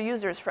affecting your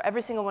users for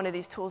every single one of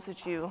these tools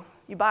that you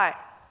buy.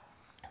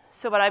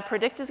 So what I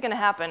predict is going to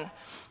happen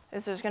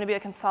is there's going to be a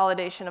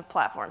consolidation of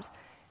platforms.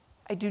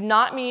 I do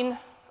not mean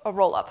a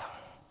roll-up.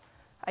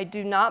 I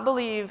do not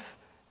believe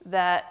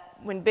that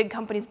when big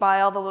companies buy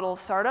all the little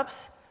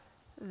startups,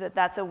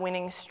 that's a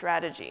winning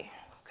strategy.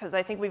 Because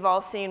I think we've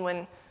all seen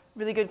when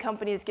really good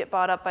companies get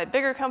bought up by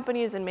bigger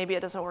companies and maybe it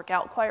doesn't work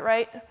out quite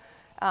right.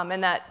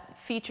 And that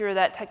feature,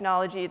 that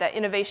technology, that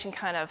innovation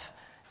kind of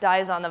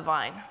dies on the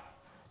vine.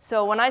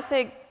 So when I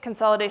say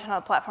consolidation on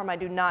a platform, I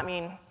do not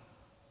mean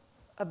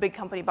a big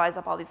company buys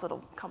up all these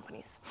little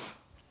companies.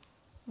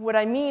 What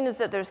I mean is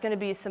that there's going to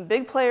be some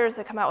big players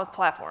that come out with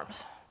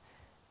platforms.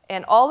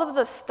 And all of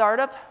the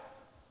startup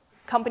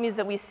companies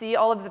that we see,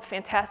 all of the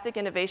fantastic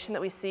innovation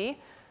that we see,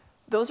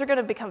 those are going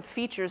to become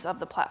features of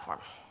the platform.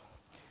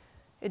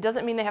 It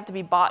doesn't mean they have to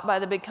be bought by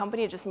the big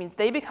company. It just means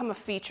they become a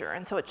feature.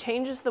 And so it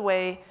changes the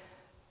way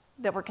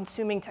that we're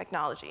consuming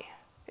technology.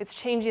 It's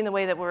changing the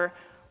way that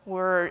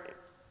we're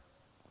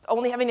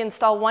only having to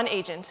install one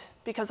agent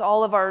because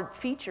all of our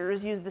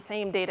features use the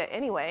same data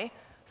anyway.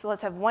 So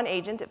let's have one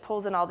agent, it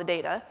pulls in all the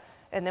data,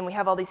 and then we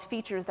have all these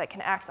features that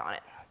can act on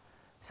it.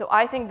 So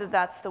I think that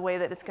that's the way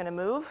that it's going to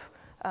move.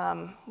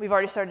 We've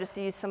already started to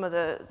see some of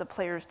the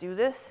players do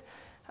this.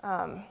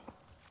 And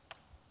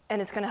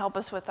it's going to help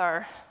us with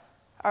our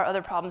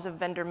other problems of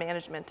vendor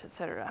management, et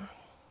cetera.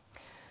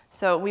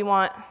 So we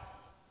want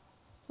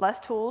less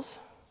tools,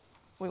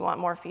 we want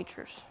more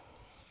features.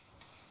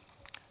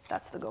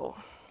 That's the goal.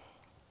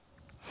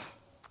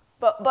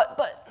 But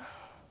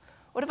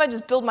what if I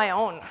just build my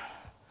own?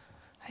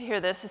 I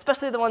hear this,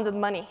 especially the ones with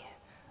money.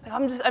 Like,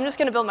 I'm just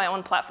going to build my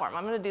own platform.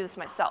 I'm going to do this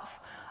myself.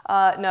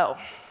 No,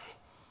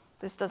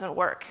 this doesn't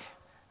work.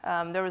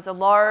 There was a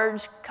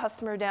large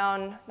customer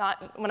down,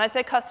 when I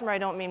say customer, I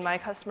don't mean my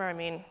customer, I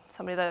mean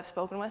somebody that I've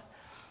spoken with,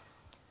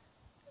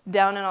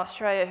 down in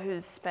Australia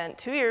who's spent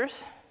 2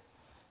 years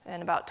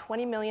and about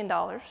 $20 million,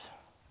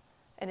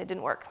 and it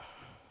didn't work.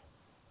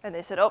 And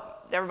they said, oh,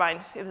 never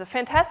mind. It was a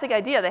fantastic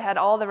idea. They had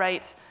all the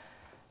right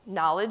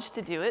knowledge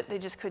to do it. They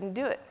just couldn't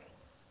do it.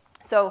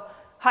 So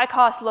high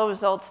cost, low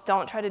results.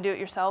 Don't try to do it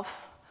yourself.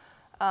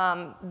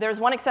 There's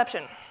one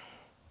exception.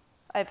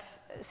 I've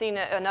seen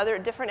another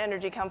different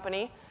energy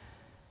company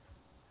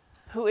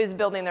who is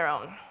building their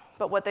own.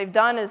 But what they've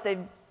done is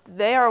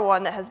they are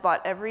one that has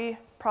bought every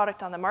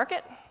product on the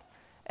market.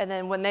 And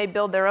then when they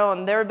build their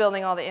own, they're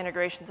building all the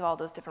integrations of all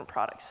those different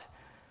products.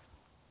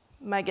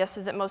 My guess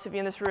is that most of you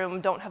in this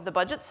room don't have the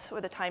budgets or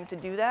the time to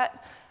do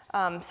that.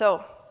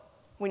 So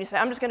when you say,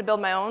 I'm just going to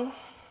build my own,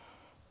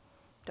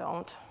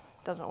 don't.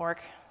 Doesn't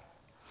work.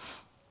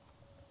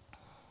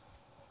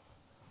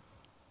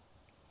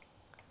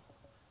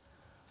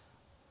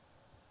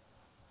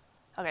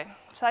 OK,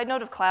 side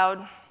note of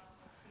cloud,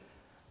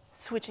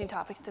 switching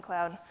topics to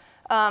cloud.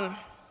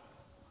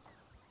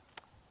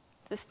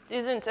 This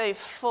isn't a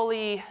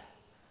fully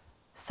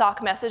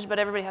SOC message, but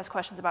everybody has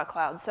questions about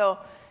cloud. So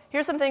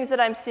here's some things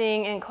that I'm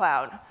seeing in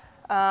cloud.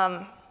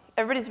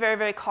 Everybody's very,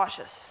 very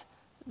cautious.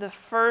 The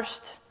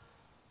first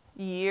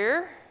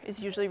year is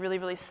usually really,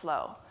 really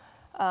slow.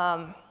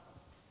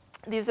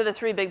 These are the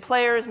 3 big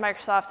players,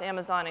 Microsoft,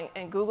 Amazon,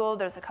 and Google.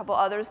 There's a couple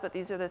others, but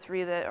these are the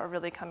 3 that are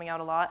really coming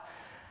out a lot.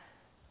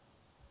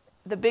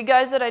 The big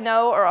guys that I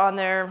know are on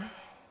their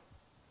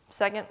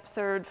 2nd,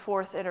 3rd,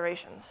 4th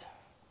iterations.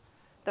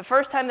 The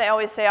first time they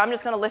always say, I'm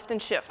just going to lift and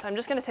shift. I'm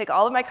just going to take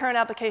all of my current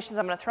applications,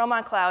 I'm going to throw them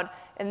on cloud,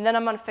 and then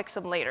I'm going to fix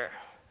them later.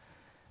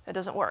 That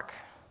doesn't work.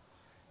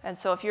 And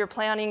so if you're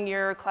planning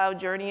your cloud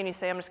journey and you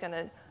say, I'm just going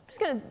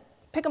to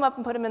pick them up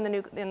and put them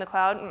in the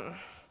cloud,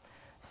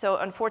 So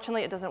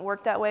unfortunately, it doesn't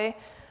work that way.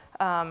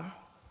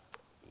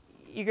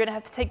 You're going to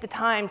have to take the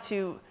time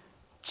to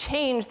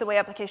change the way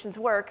applications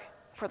work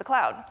for the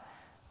cloud.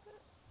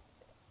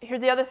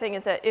 Here's the other thing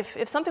is that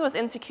if something was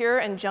insecure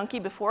and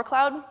junky before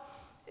cloud,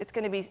 it's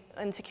going to be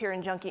insecure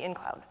and junky in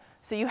cloud.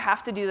 So you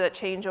have to do that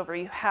changeover.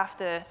 You have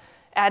to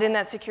add in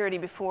that security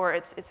before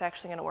it's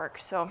actually going to work.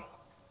 So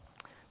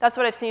that's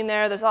what I've seen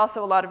there. There's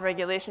also a lot of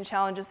regulation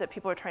challenges that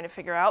people are trying to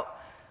figure out.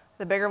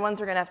 The bigger ones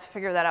are going to have to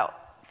figure that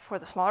out for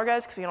the smaller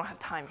guys because we don't have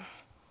time.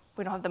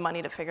 We don't have the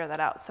money to figure that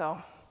out.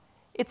 So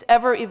it's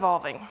ever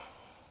evolving.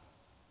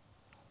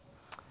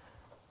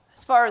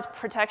 As far as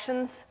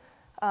protections,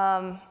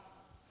 the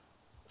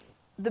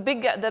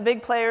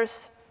big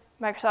players,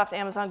 Microsoft,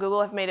 Amazon,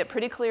 Google, have made it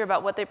pretty clear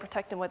about what they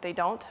protect and what they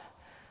don't.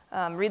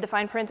 Read the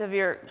fine print of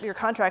your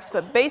contracts,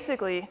 but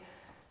basically,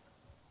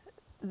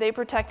 they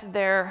protect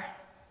their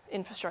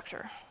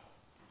infrastructure.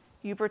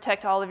 You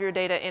protect all of your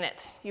data in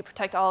it. You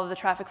protect all of the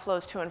traffic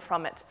flows to and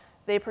from it.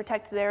 They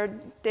protect their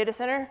data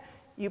center.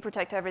 You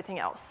protect everything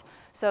else.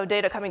 So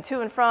data coming to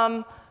and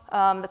from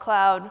the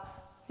cloud,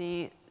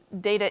 the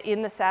data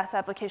in the SaaS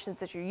applications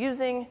that you're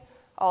using,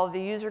 all of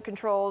the user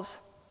controls,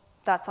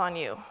 that's on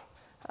you.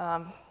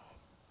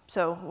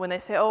 So when they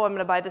say, oh, I'm going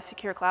to buy this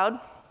secure cloud,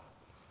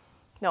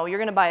 no, you're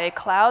going to buy a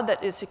cloud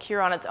that is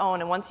secure on its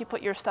own. And once you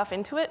put your stuff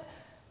into it,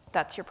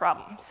 that's your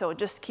problem. So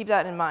just keep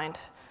that in mind.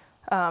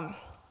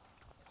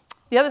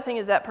 The other thing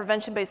is that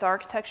prevention-based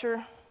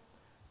architecture,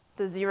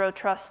 the zero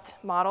trust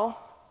model,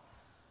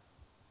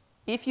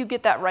 if you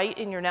get that right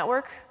in your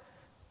network,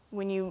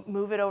 when you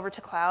move it over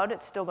to cloud,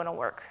 it's still going to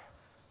work.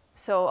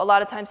 So a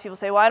lot of times people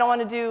say, well, I don't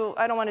want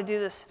to do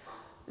this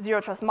zero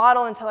trust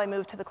model until I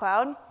move to the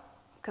cloud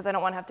because I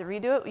don't want to have to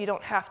redo it. You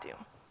don't have to.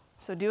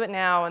 So do it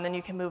now, and then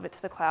you can move it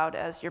to the cloud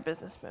as your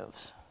business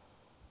moves.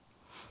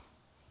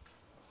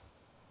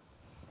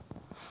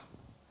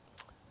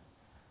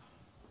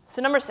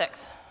 So number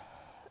 6.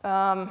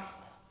 There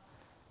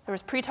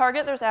was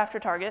pre-target, there's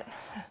after-target.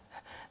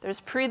 There's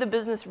pre the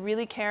business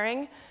really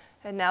caring,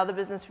 and now the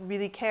business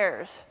really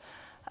cares.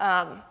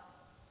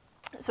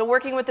 So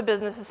working with the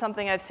business is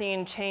something I've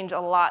seen change a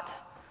lot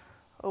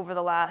over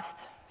the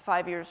last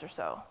 5 years or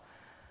so.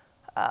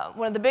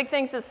 One of the big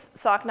things is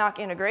SOC-NOC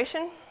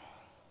integration,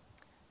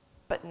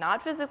 but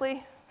not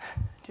physically.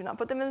 Do not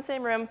put them in the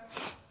same room.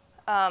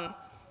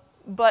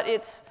 But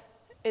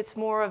it's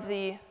more of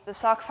the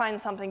SOC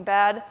finds something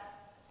bad,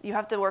 you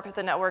have to work with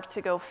the network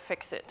to go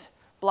fix it,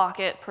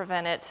 block it,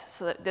 prevent it,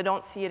 so that they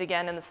don't see it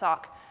again in the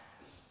SOC.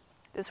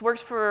 This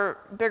works for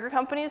bigger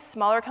companies,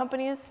 smaller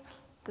companies.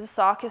 The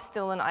SOC is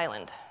still an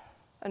island,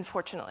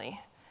 unfortunately.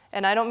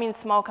 And I don't mean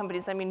small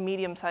companies, I mean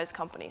medium-sized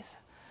companies.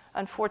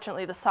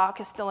 Unfortunately, the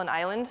SOC is still an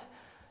island,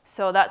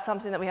 so that's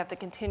something that we have to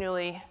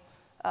continually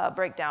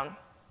break down.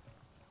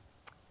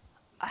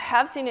 I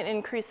have seen an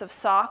increase of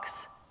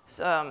SOCs,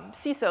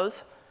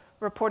 CISOs,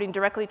 reporting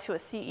directly to a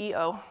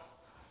CEO.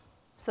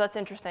 So that's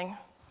interesting.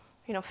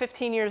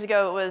 15 years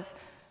ago, it was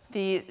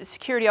the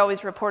security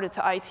always reported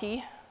to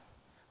IT,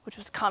 which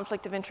was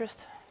conflict of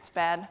interest. It's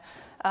bad,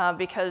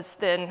 because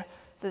then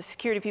the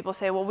security people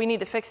say, well, we need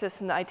to fix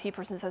this, and the IT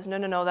person says, no,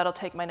 no, no, that'll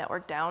take my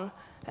network down,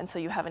 and so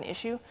you have an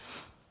issue.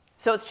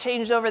 So it's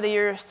changed over the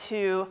years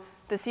to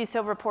the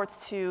CISO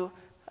reports to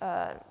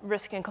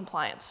risk and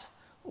compliance,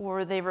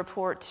 or they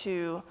report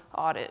to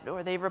audit,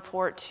 or they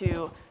report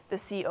to the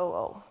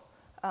COO.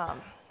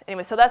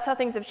 Anyway, so that's how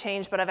things have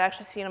changed, but I've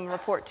actually seen them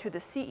report to the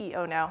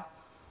CEO now.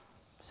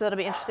 So that'll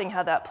be interesting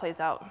how that plays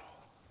out.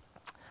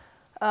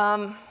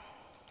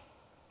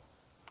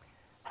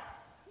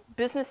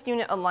 Business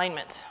unit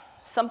alignment.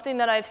 Something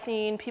that I've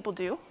seen people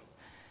do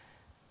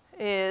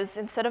is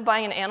instead of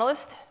buying an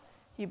analyst,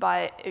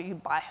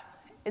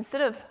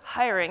 instead of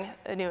hiring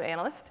a new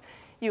analyst,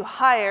 you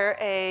hire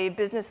a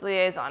business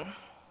liaison.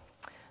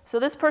 So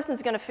this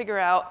person's going to figure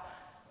out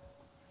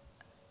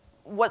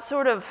what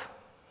sort of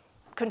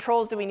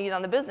controls do we need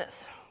on the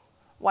business.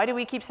 Why do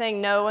we keep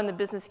saying no and the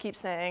business keeps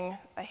saying,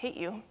 I hate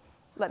you,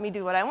 let me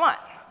do what I want?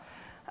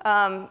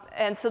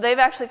 And so they've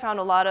actually found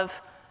a lot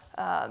of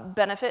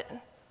benefit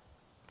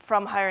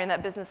from hiring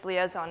that business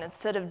liaison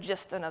instead of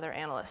just another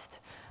analyst.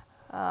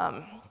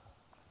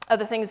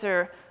 Other things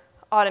are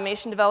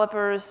automation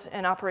developers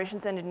and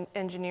operations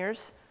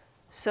engineers.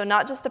 So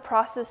not just the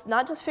process,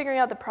 not just figuring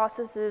out the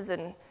processes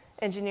and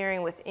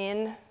engineering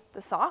within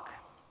the SOC,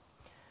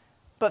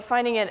 but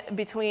finding it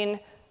between,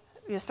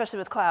 especially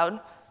with cloud,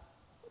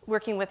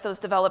 working with those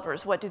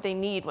developers. What do they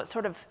need? What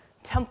sort of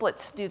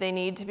templates do they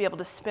need to be able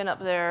to spin up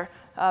their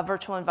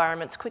virtual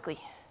environments quickly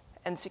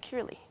and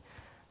securely?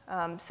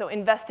 So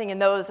investing in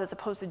those as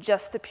opposed to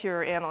just the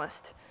pure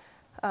analyst.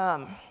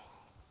 I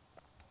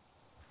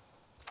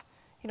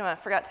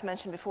forgot to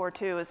mention before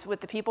too, is with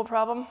the people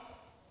problem.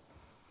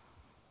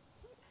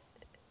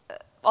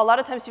 A lot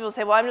of times people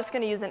say, well, I'm just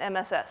going to use an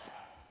MSS.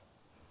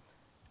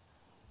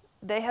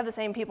 They have the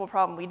same people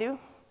problem we do.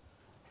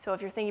 So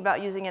if you're thinking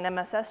about using an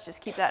MSS, just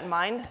keep that in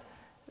mind.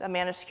 A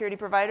managed security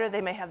provider,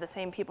 they may have the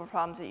same people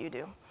problems that you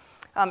do.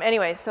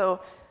 Anyway, so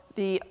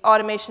the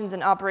automations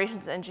and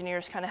operations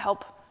engineers kind of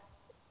help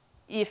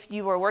if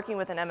you are working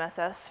with an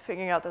MSS,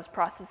 figuring out those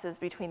processes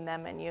between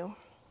them and you.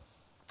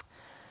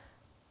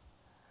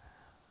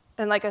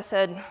 And like I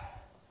said,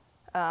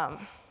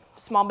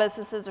 small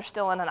businesses are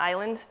still on an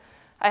island.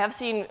 I have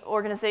seen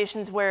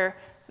organizations where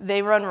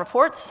they run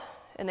reports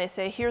and they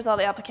say, here's all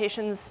the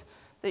applications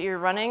that you're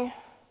running,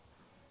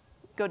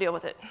 go deal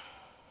with it.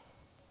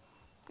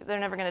 They're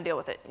never going to deal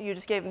with it.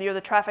 You're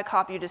the traffic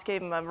cop, you just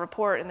gave them a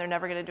report and they're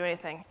never going to do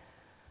anything.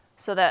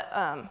 So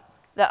that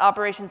that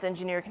operations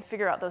engineer can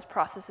figure out those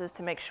processes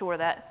to make sure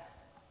that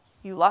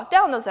you lock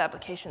down those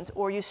applications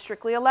or you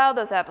strictly allow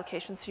those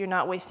applications so you're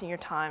not wasting your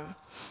time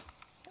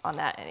on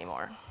that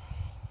anymore.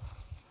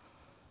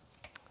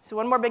 So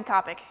one more big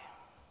topic,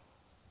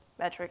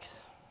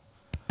 metrics.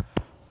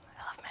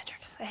 I love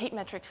metrics. I hate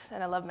metrics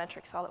and I love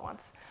metrics all at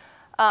once.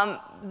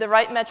 The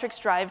right metrics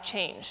drive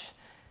change.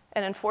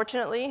 And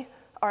unfortunately,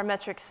 our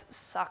metrics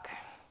suck.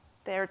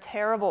 They're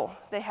terrible.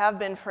 They have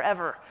been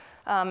forever.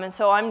 And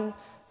so I'm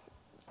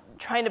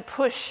trying to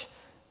push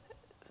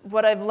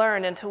what I've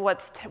learned into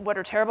what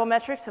are terrible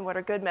metrics and what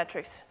are good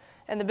metrics.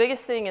 And the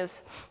biggest thing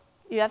is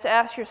you have to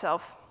ask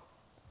yourself,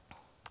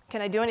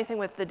 can I do anything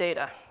with the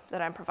data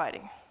that I'm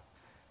providing?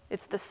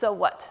 It's the so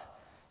what.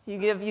 You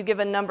give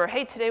a number.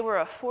 Hey, today we're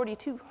a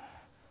 42.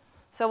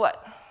 So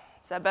what?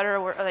 Is that better?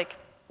 Or like,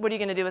 what are you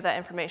going to do with that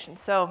information?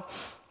 So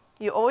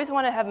you always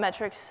want to have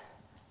metrics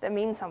that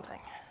mean something.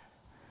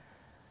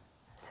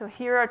 So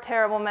here are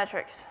terrible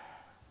metrics.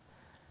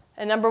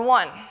 And number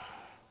one,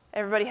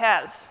 everybody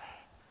has,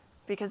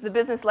 because the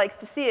business likes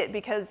to see it,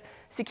 because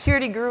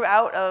security grew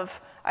out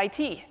of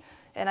IT.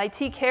 And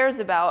IT cares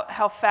about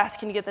how fast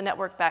can you get the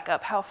network back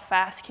up, how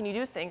fast can you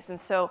do things. And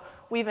so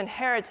we've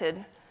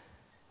inherited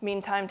mean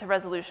time to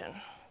resolution,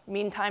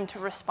 mean time to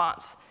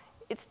response.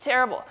 It's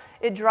terrible.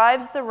 It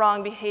drives the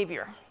wrong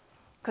behavior.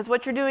 Because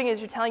what you're doing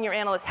is you're telling your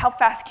analyst, how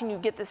fast can you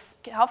get this,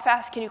 how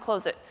fast can you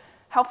close it?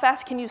 How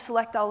fast can you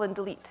select all and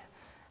delete?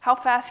 How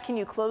fast can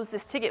you close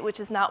this ticket, which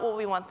is not what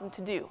we want them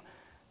to do?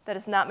 That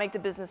does not make the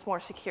business more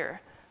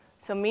secure.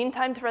 So mean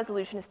time to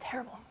resolution is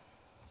terrible.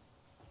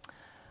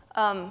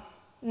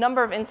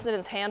 Number of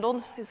incidents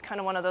handled is kind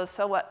of one of those,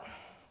 so what?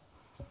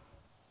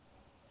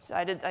 So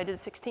I did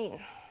 16.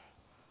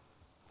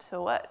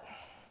 So what?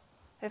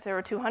 If there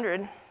were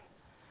 200,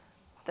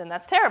 then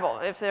that's terrible.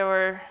 If there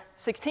were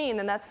 16,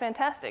 then that's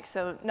fantastic.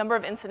 So number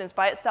of incidents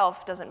by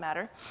itself doesn't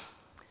matter.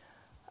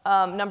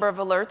 Number of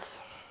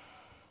alerts.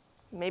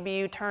 Maybe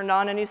you turned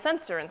on a new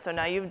sensor, and so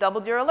now you've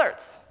doubled your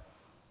alerts.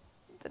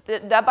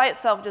 That by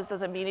itself just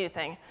doesn't mean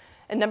anything.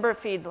 And number of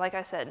feeds, like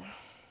I said,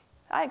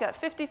 I got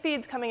 50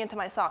 feeds coming into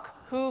my SOC.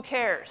 Who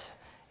cares?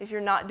 If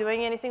you're not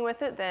doing anything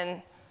with it,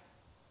 then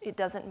it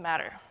doesn't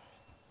matter.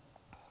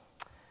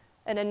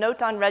 And a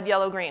note on red,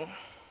 yellow, green.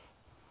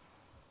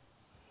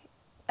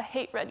 I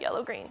hate red,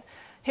 yellow, green.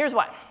 Here's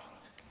why.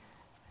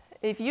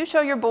 If you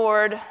show your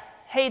board,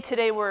 hey,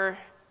 today we're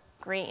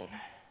green,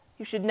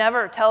 you should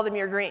never tell them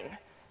you're green.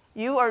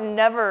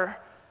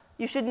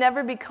 You should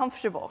never be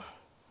comfortable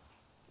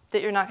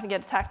that you're not going to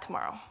get attacked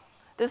tomorrow.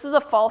 This is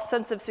a false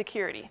sense of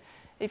security.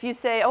 If you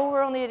say, oh,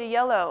 we're only at a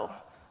yellow,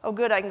 oh,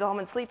 good, I can go home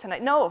and sleep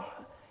tonight. No,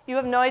 you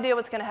have no idea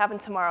what's going to happen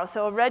tomorrow.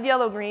 So a red,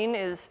 yellow, green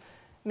is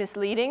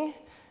misleading,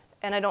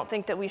 and I don't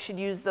think that we should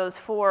use those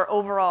for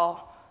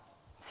overall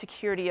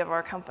security of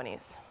our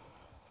companies.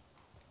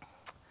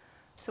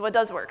 So what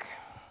does work?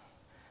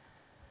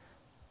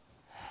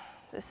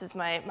 This is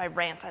my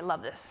rant. I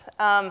love this.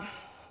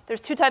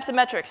 There's two types of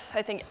metrics.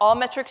 I think all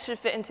metrics should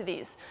fit into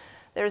these.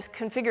 There's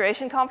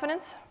configuration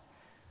confidence,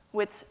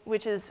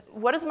 which is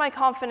what is my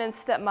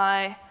confidence that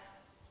my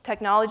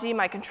technology,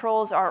 my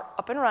controls are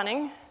up and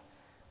running,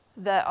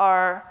 that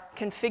are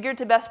configured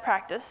to best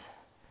practice,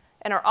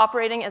 and are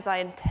operating as I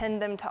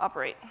intend them to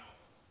operate.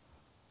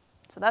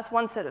 So that's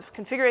one set of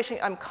configuration.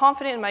 I'm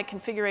confident in my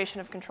configuration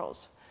of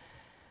controls.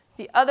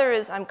 The other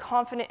is I'm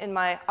confident in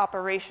my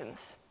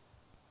operations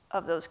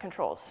of those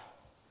controls.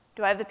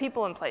 Do I have the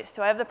people in place?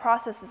 Do I have the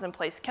processes in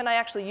place? Can I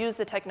actually use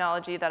the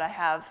technology that I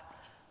have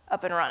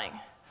up and running?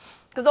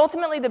 Because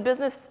ultimately, the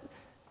business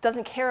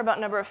doesn't care about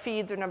number of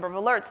feeds or number of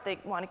alerts.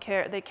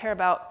 They care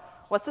about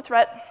what's the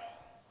threat?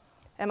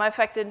 Am I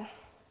affected?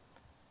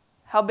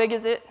 How big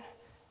is it?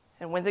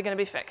 And when's it going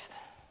to be fixed?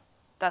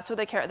 That's what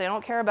they care. They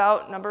don't care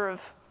about number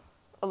of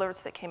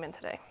alerts that came in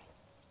today.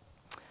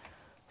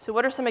 So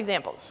what are some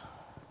examples?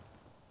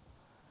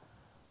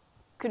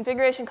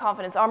 Configuration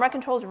confidence. Are my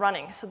controls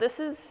running? So this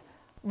is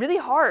really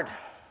hard.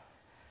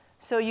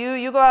 So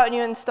you go out and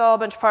you install a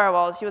bunch of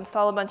firewalls. You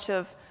install a bunch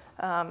of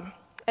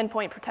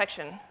endpoint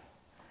protection.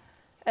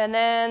 And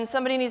then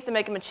somebody needs to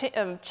make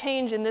a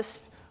change in this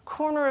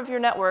corner of your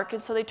network,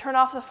 and so they turn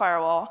off the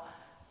firewall,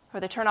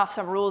 or they turn off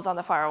some rules on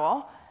the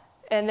firewall,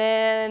 and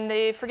then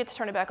they forget to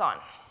turn it back on.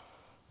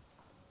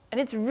 And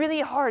it's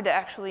really hard to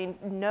actually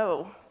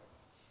know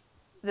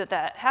that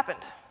that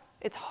happened.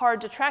 It's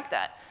hard to track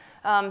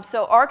that.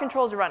 So our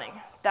controls are running.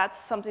 That's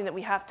something that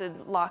we have to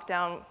lock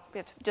down.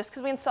 Just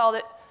because we installed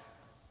it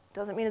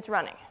doesn't mean it's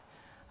running.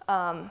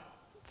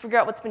 Figure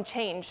out what's been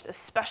changed,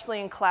 especially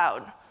in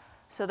cloud.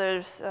 So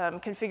there's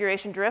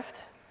configuration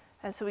drift,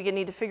 and so we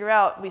need to figure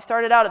out, we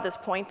started out at this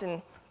point,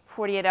 and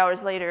 48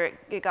 hours later,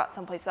 it got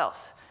someplace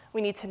else.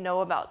 We need to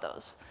know about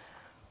those.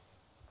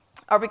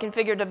 Are we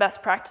configured to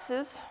best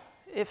practices?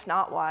 If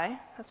not, why?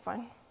 That's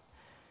fine.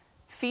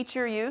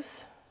 Feature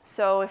use.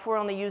 So if we're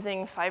only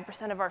using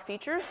 5% of our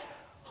features,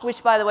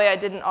 which, by the way, I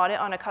did an audit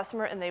on a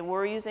customer, and they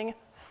were using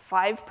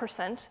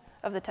 5%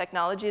 of the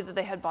technology that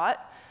they had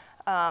bought,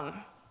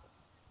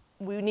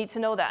 we need to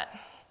know that.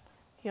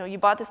 You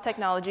bought this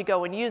technology,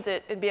 go and use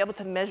it, and be able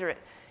to measure it.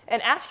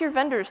 And ask your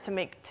vendors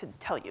to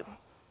tell you.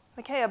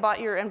 Like, hey, I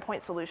bought your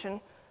endpoint solution.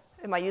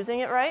 Am I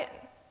using it right?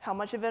 How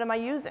much of it am I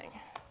using?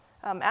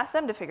 Ask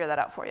them to figure that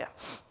out for you.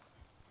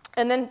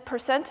 And then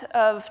percent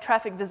of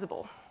traffic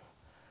visible.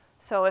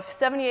 So if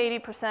 70,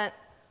 80%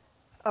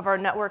 of our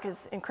network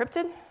is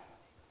encrypted,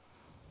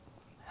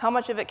 how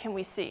much of it can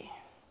we see?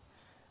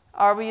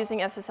 Are we using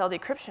SSL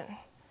decryption?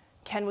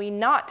 Can we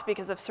not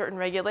because of certain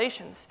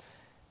regulations?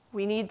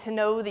 We need to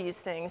know these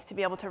things to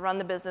be able to run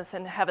the business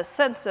and have a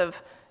sense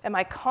of, am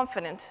I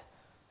confident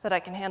that I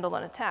can handle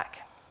an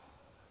attack?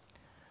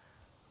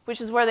 Which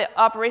is where the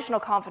operational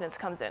confidence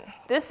comes in.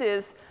 This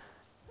is,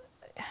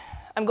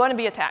 I'm going to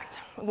be attacked.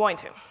 I'm going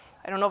to.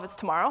 I don't know if it's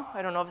tomorrow.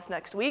 I don't know if it's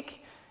next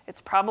week.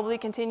 It's probably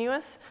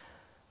continuous.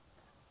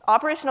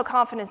 Operational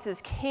confidence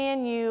is,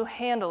 can you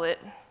handle it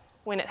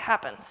when it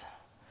happens?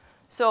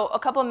 So a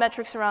couple of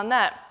metrics around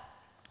that.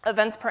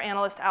 Events per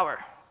analyst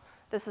hour.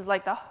 This is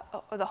like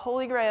the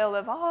holy grail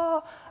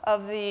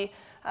of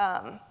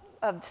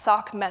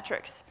SOC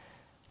metrics.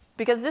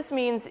 Because this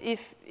means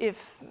if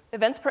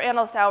events per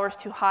analyst hour is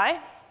too high,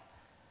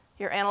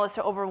 your analysts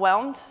are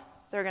overwhelmed,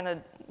 they're going to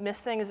miss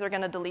things, they're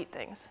going to delete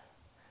things.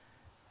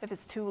 If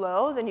it's too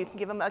low, then you can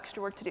give them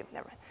extra work to do.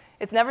 Never mind.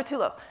 It's never too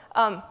low.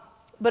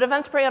 But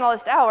events per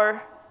analyst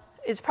hour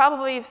is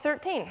probably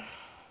 13.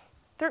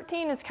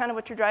 13 is kind of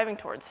what you're driving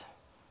towards.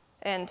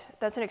 And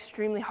that's an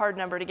extremely hard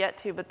number to get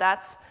to, but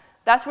that's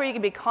where you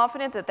can be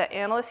confident that the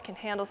analyst can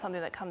handle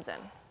something that comes in.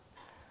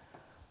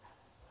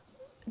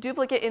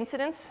 Duplicate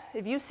incidents.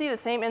 If you see the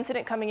same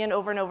incident coming in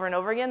over and over and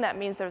over again, that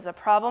means there's a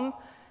problem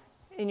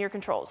in your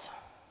controls.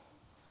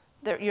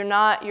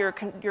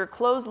 Your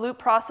closed loop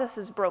process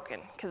is broken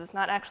because it's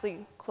not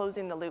actually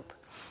closing the loop.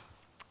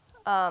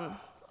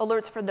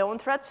 Alerts for known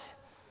threats.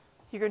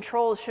 Your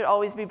controls should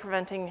always be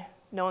preventing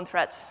known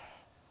threats.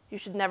 You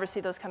should never see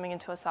those coming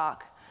into a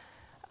SOC.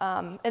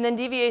 And then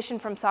deviation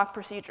from SOC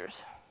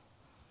procedures.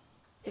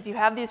 If you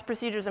have these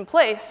procedures in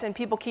place and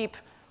people keep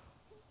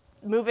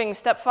moving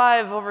step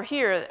 5 over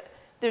here,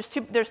 there's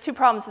two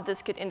problems that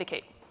this could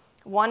indicate.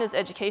 One is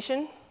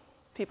education.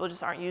 People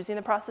just aren't using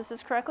the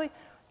processes correctly.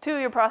 2,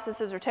 your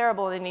processes are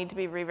terrible, they need to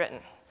be rewritten.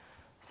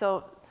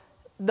 So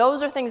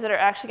those are things that are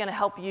actually going to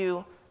help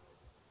you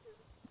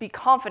be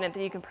confident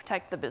that you can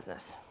protect the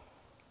business.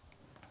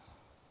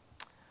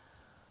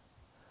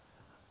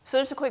 So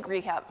just a quick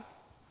recap.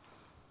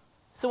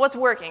 So what's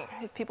working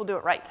if people do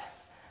it right?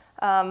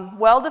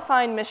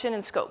 Well-defined mission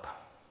and scope.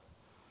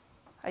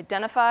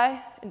 Identify,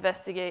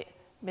 investigate,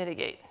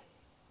 mitigate,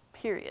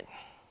 period.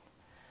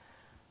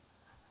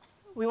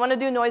 We want to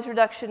do noise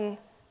reduction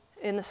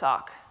in the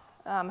SOC.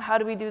 How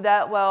do we do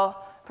that?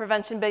 Well,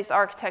 prevention-based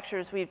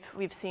architectures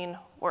we've seen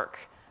work.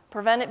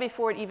 Prevent it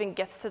before it even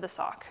gets to the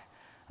SOC.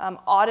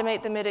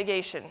 Automate the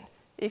mitigation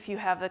if you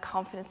have the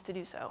confidence to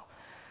do so.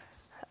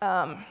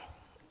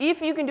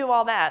 If you can do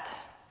all that,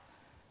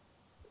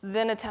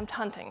 then attempt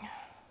hunting.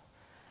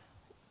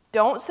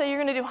 Don't say you're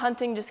going to do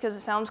hunting just because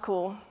it sounds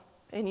cool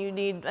and you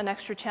need an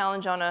extra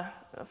challenge on a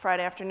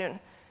Friday afternoon.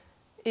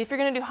 If you're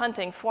going to do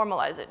hunting,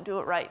 formalize it. Do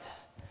it right.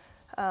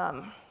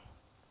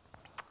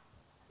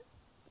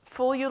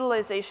 Full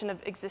utilization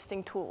of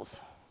existing tools.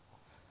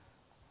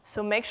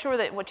 So make sure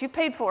that what you've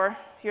paid for,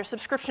 your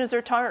subscriptions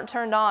are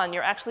turned on,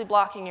 you're actually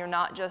blocking, you're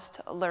not just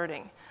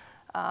alerting.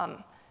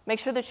 Make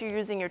sure that you're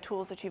using your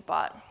tools that you've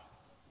bought.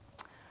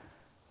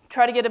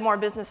 Try to get a more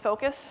business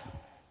focus.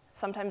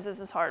 Sometimes this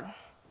is hard.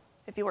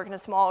 If you work in a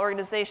small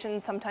organization,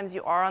 sometimes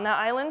you are on that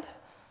island.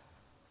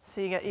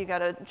 So you got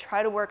to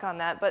try to work on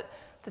that. But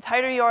the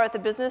tighter you are at the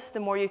business,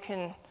 the more you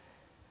can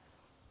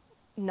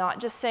not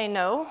just say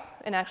no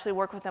and actually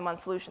work with them on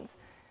solutions.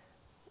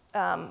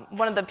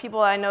 One of the people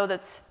I know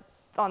that's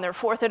on their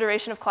 4th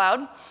iteration of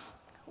cloud,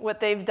 what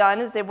they've done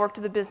is they've worked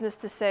with the business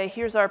to say,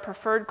 here's our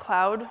preferred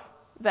cloud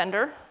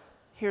vendor.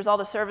 Here's all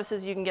the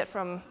services you can get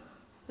from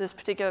this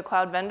particular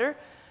cloud vendor.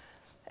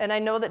 And I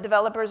know that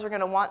developers are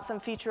going to want some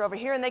feature over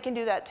here, and they can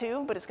do that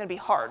too, but it's going to be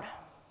hard.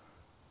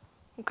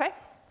 Okay?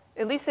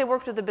 At least they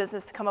worked with the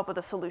business to come up with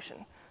a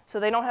solution. So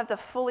they don't have to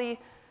fully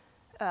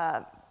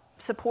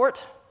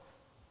support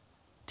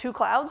two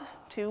clouds,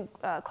 two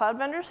cloud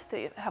vendors.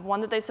 They have one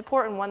that they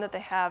support and one that they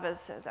have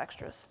as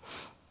extras.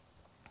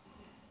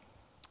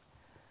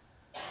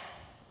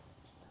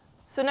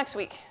 So next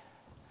week,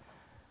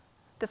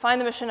 define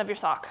the mission of your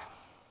SOC.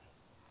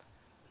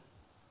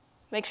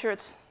 Make sure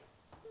it's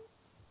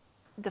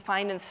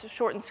defined and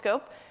short in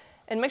scope,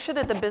 and make sure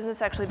that the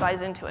business actually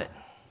buys into it.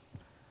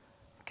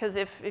 Because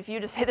if you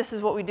just say this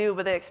is what we do,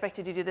 but they expect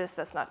you to do this,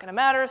 that's not going to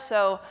matter,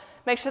 so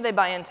make sure they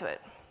buy into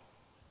it.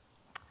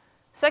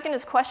 Second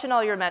is question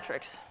all your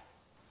metrics.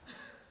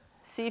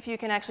 See if you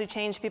can actually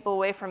change people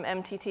away from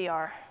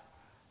MTTR.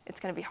 It's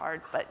going to be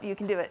hard, but you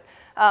can do it.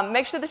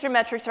 Make sure that your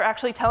metrics are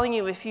actually telling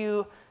you if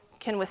you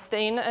can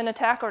withstand an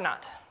attack or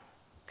not,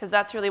 because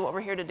that's really what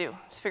we're here to do.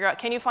 Just figure out,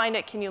 can you find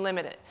it, can you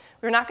limit it?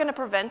 We're not going to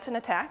prevent an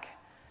attack,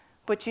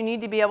 but you need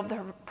to be able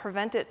to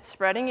prevent it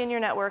spreading in your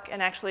network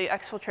and actually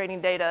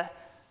exfiltrating data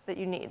that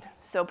you need.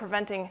 So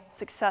preventing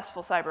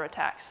successful cyber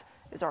attacks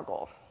is our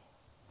goal.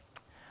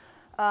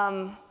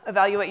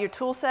 Evaluate your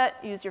tool set,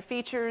 use your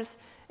features.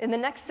 In the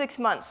next 6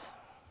 months,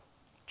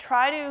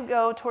 try to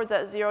go towards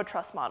that zero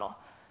trust model,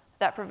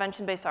 that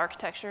prevention-based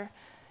architecture.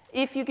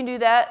 If you can do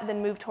that,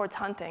 then move towards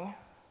hunting.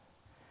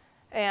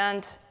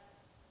 And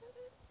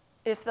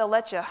if they'll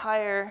let you,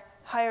 hire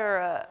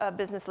a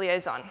business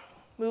liaison.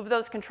 Move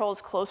those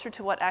controls closer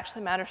to what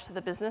actually matters to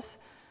the business,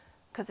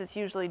 because it's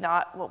usually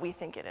not what we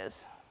think it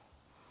is.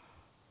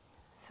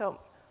 So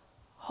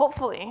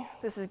hopefully,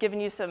 this has given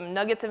you some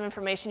nuggets of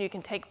information you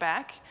can take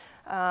back.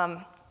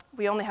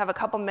 We only have a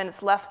couple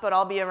minutes left, but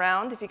I'll be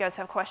around if you guys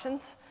have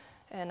questions.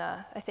 And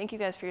I thank you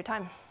guys for your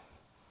time.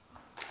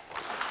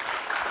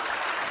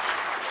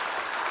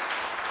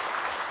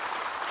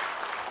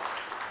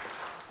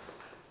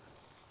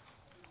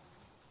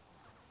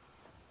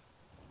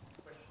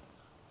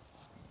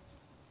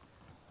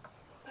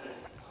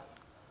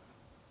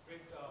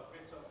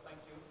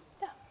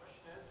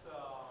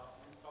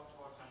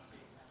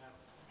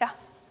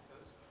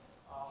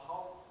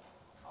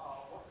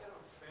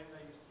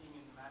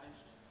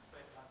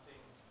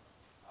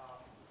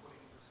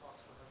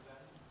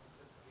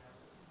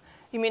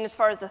 You mean as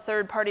far as a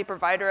third-party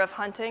provider of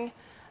hunting?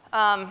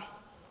 I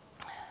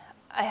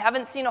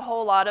haven't seen a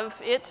whole lot of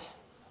it.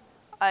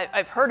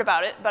 I've heard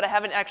about it, but I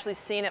haven't actually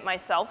seen it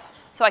myself,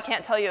 so I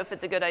can't tell you if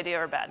it's a good idea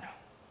or bad.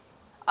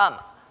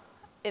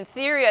 In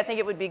theory, I think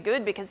it would be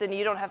good, because then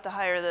you don't have to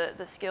hire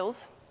the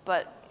skills,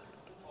 but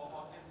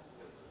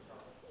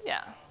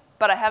yeah.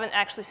 But I haven't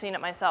actually seen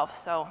it myself,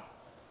 so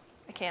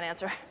I can't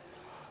answer.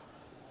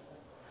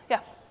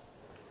 Yeah?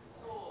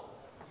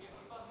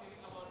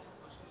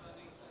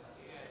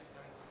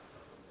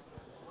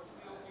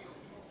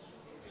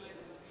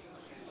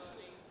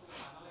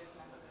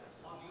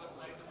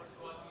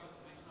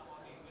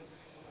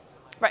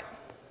 Right.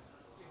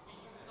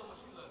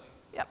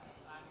 Yep.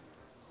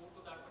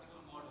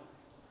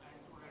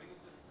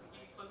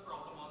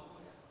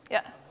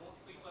 Yeah.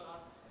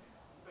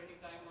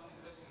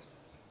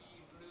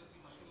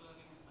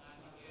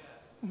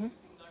 Mm-hmm.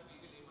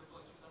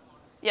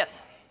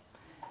 Yes.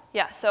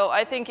 Yeah, so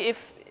I think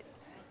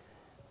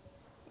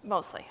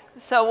mostly.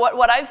 So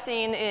what I've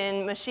seen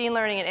in machine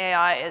learning and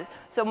AI is,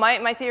 so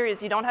my theory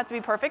is you don't have to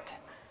be perfect.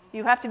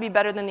 You have to be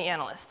better than the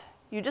analyst.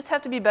 You just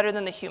have to be better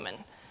than the human.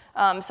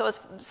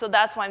 So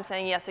that's why I'm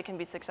saying yes, it can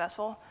be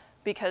successful,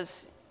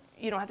 because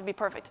you don't have to be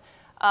perfect.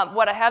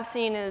 What I have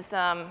seen is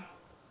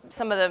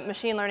some of the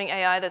machine learning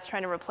AI that's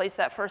trying to replace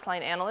that first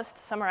line analyst,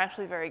 some are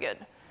actually very good.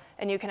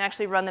 And you can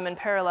actually run them in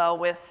parallel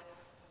with,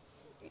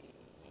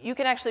 you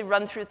can actually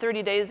run through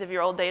 30 days of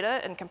your old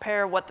data and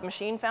compare what the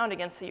machine found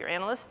against your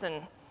analyst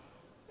and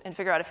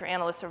figure out if your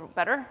analysts are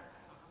better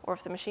or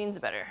if the machine's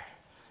better.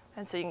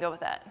 And so you can go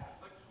with that.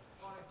 But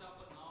for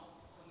example, now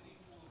so many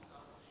tools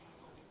are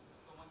pushing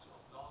so much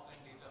of log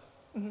and data.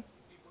 Mm-hmm.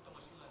 If we put a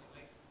machine learning,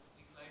 like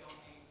we slide on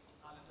the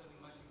Alto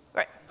machine,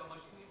 right. The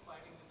machine is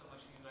fighting with the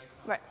machine right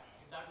now. Right.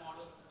 If that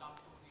model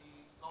comes to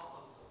the SOC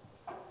also,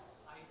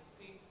 I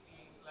think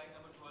the slide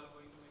number 12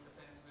 going to make a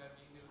sense where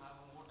we will have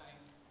more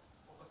time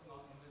focusing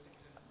on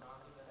investigation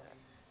rather than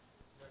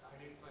just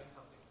identifying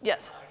something.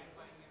 Yes. So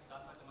identifying is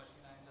done by the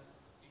machine and just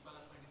people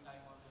are spending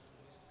time on this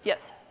investigation.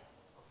 Yes.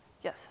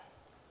 Yes.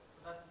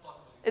 So that's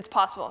possible. It's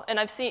possible. And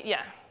I've seen,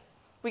 yeah.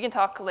 We can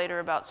talk later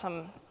about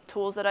some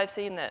tools that I've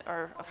seen that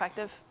are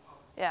effective.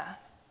 Yeah.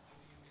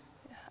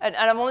 And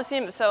I've only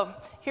seen, so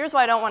here's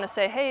why I don't want to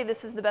say, hey,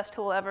 this is the best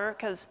tool ever,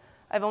 because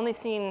I've only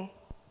seen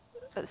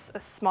a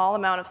small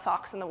amount of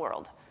SOCs in the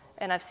world.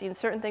 And I've seen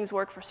certain things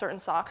work for certain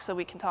SOCs, so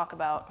we can talk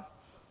about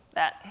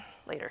that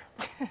later.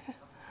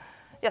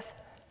 Yes?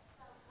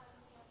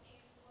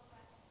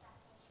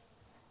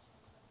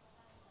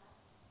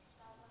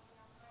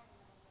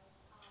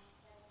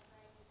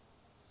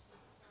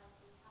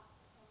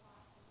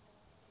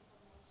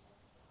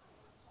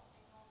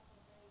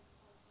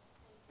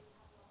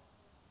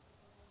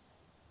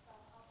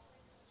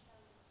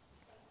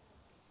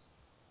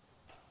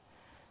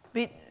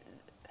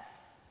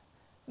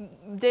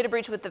 Data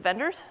breach with the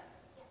vendors?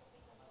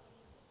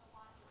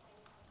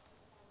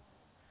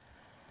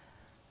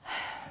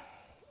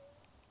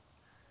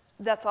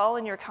 That's all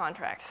in your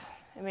contracts.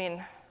 I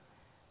mean,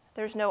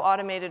 there's no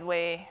automated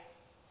way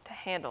to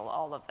handle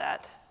all of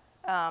that.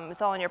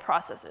 It's all in your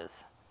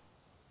processes,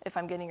 if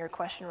I'm getting your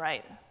question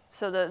right.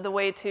 So the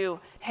way to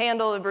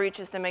handle a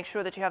breach is to make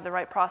sure that you have the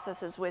right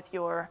processes with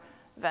your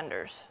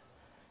vendors.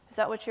 Is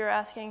that what you're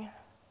asking?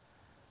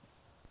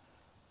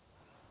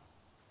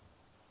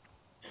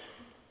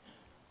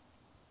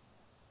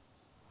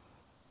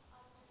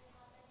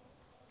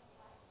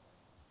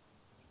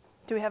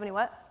 Do we have any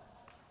what?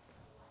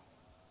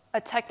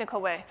 A technical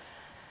way.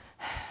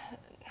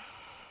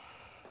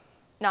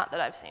 Not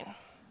that I've seen.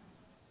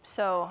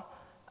 So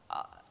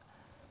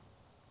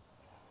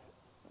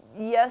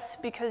yes,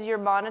 because you're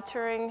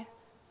monitoring.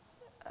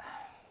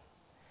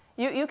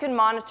 You can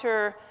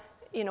monitor,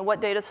 what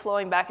data is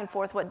flowing back and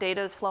forth, what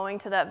data is flowing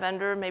to that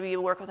vendor. Maybe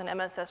you work with an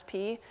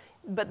MSSP,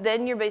 but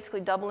then you're basically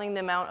doubling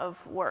the amount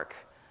of work.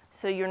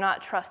 So you're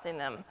not trusting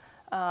them.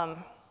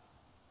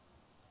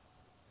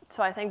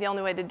 So I think the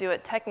only way to do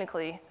it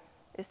technically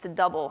is to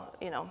double,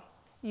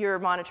 you're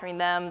monitoring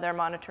them, they're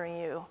monitoring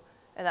you,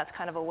 and that's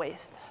kind of a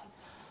waste.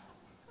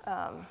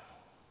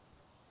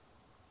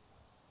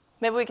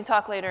 Maybe we can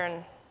talk later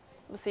and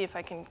we'll see if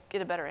I can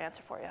get a better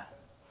answer for you.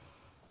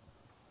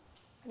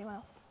 Anyone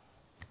else?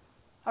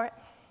 All right.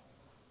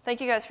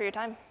 Thank you guys for your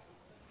time.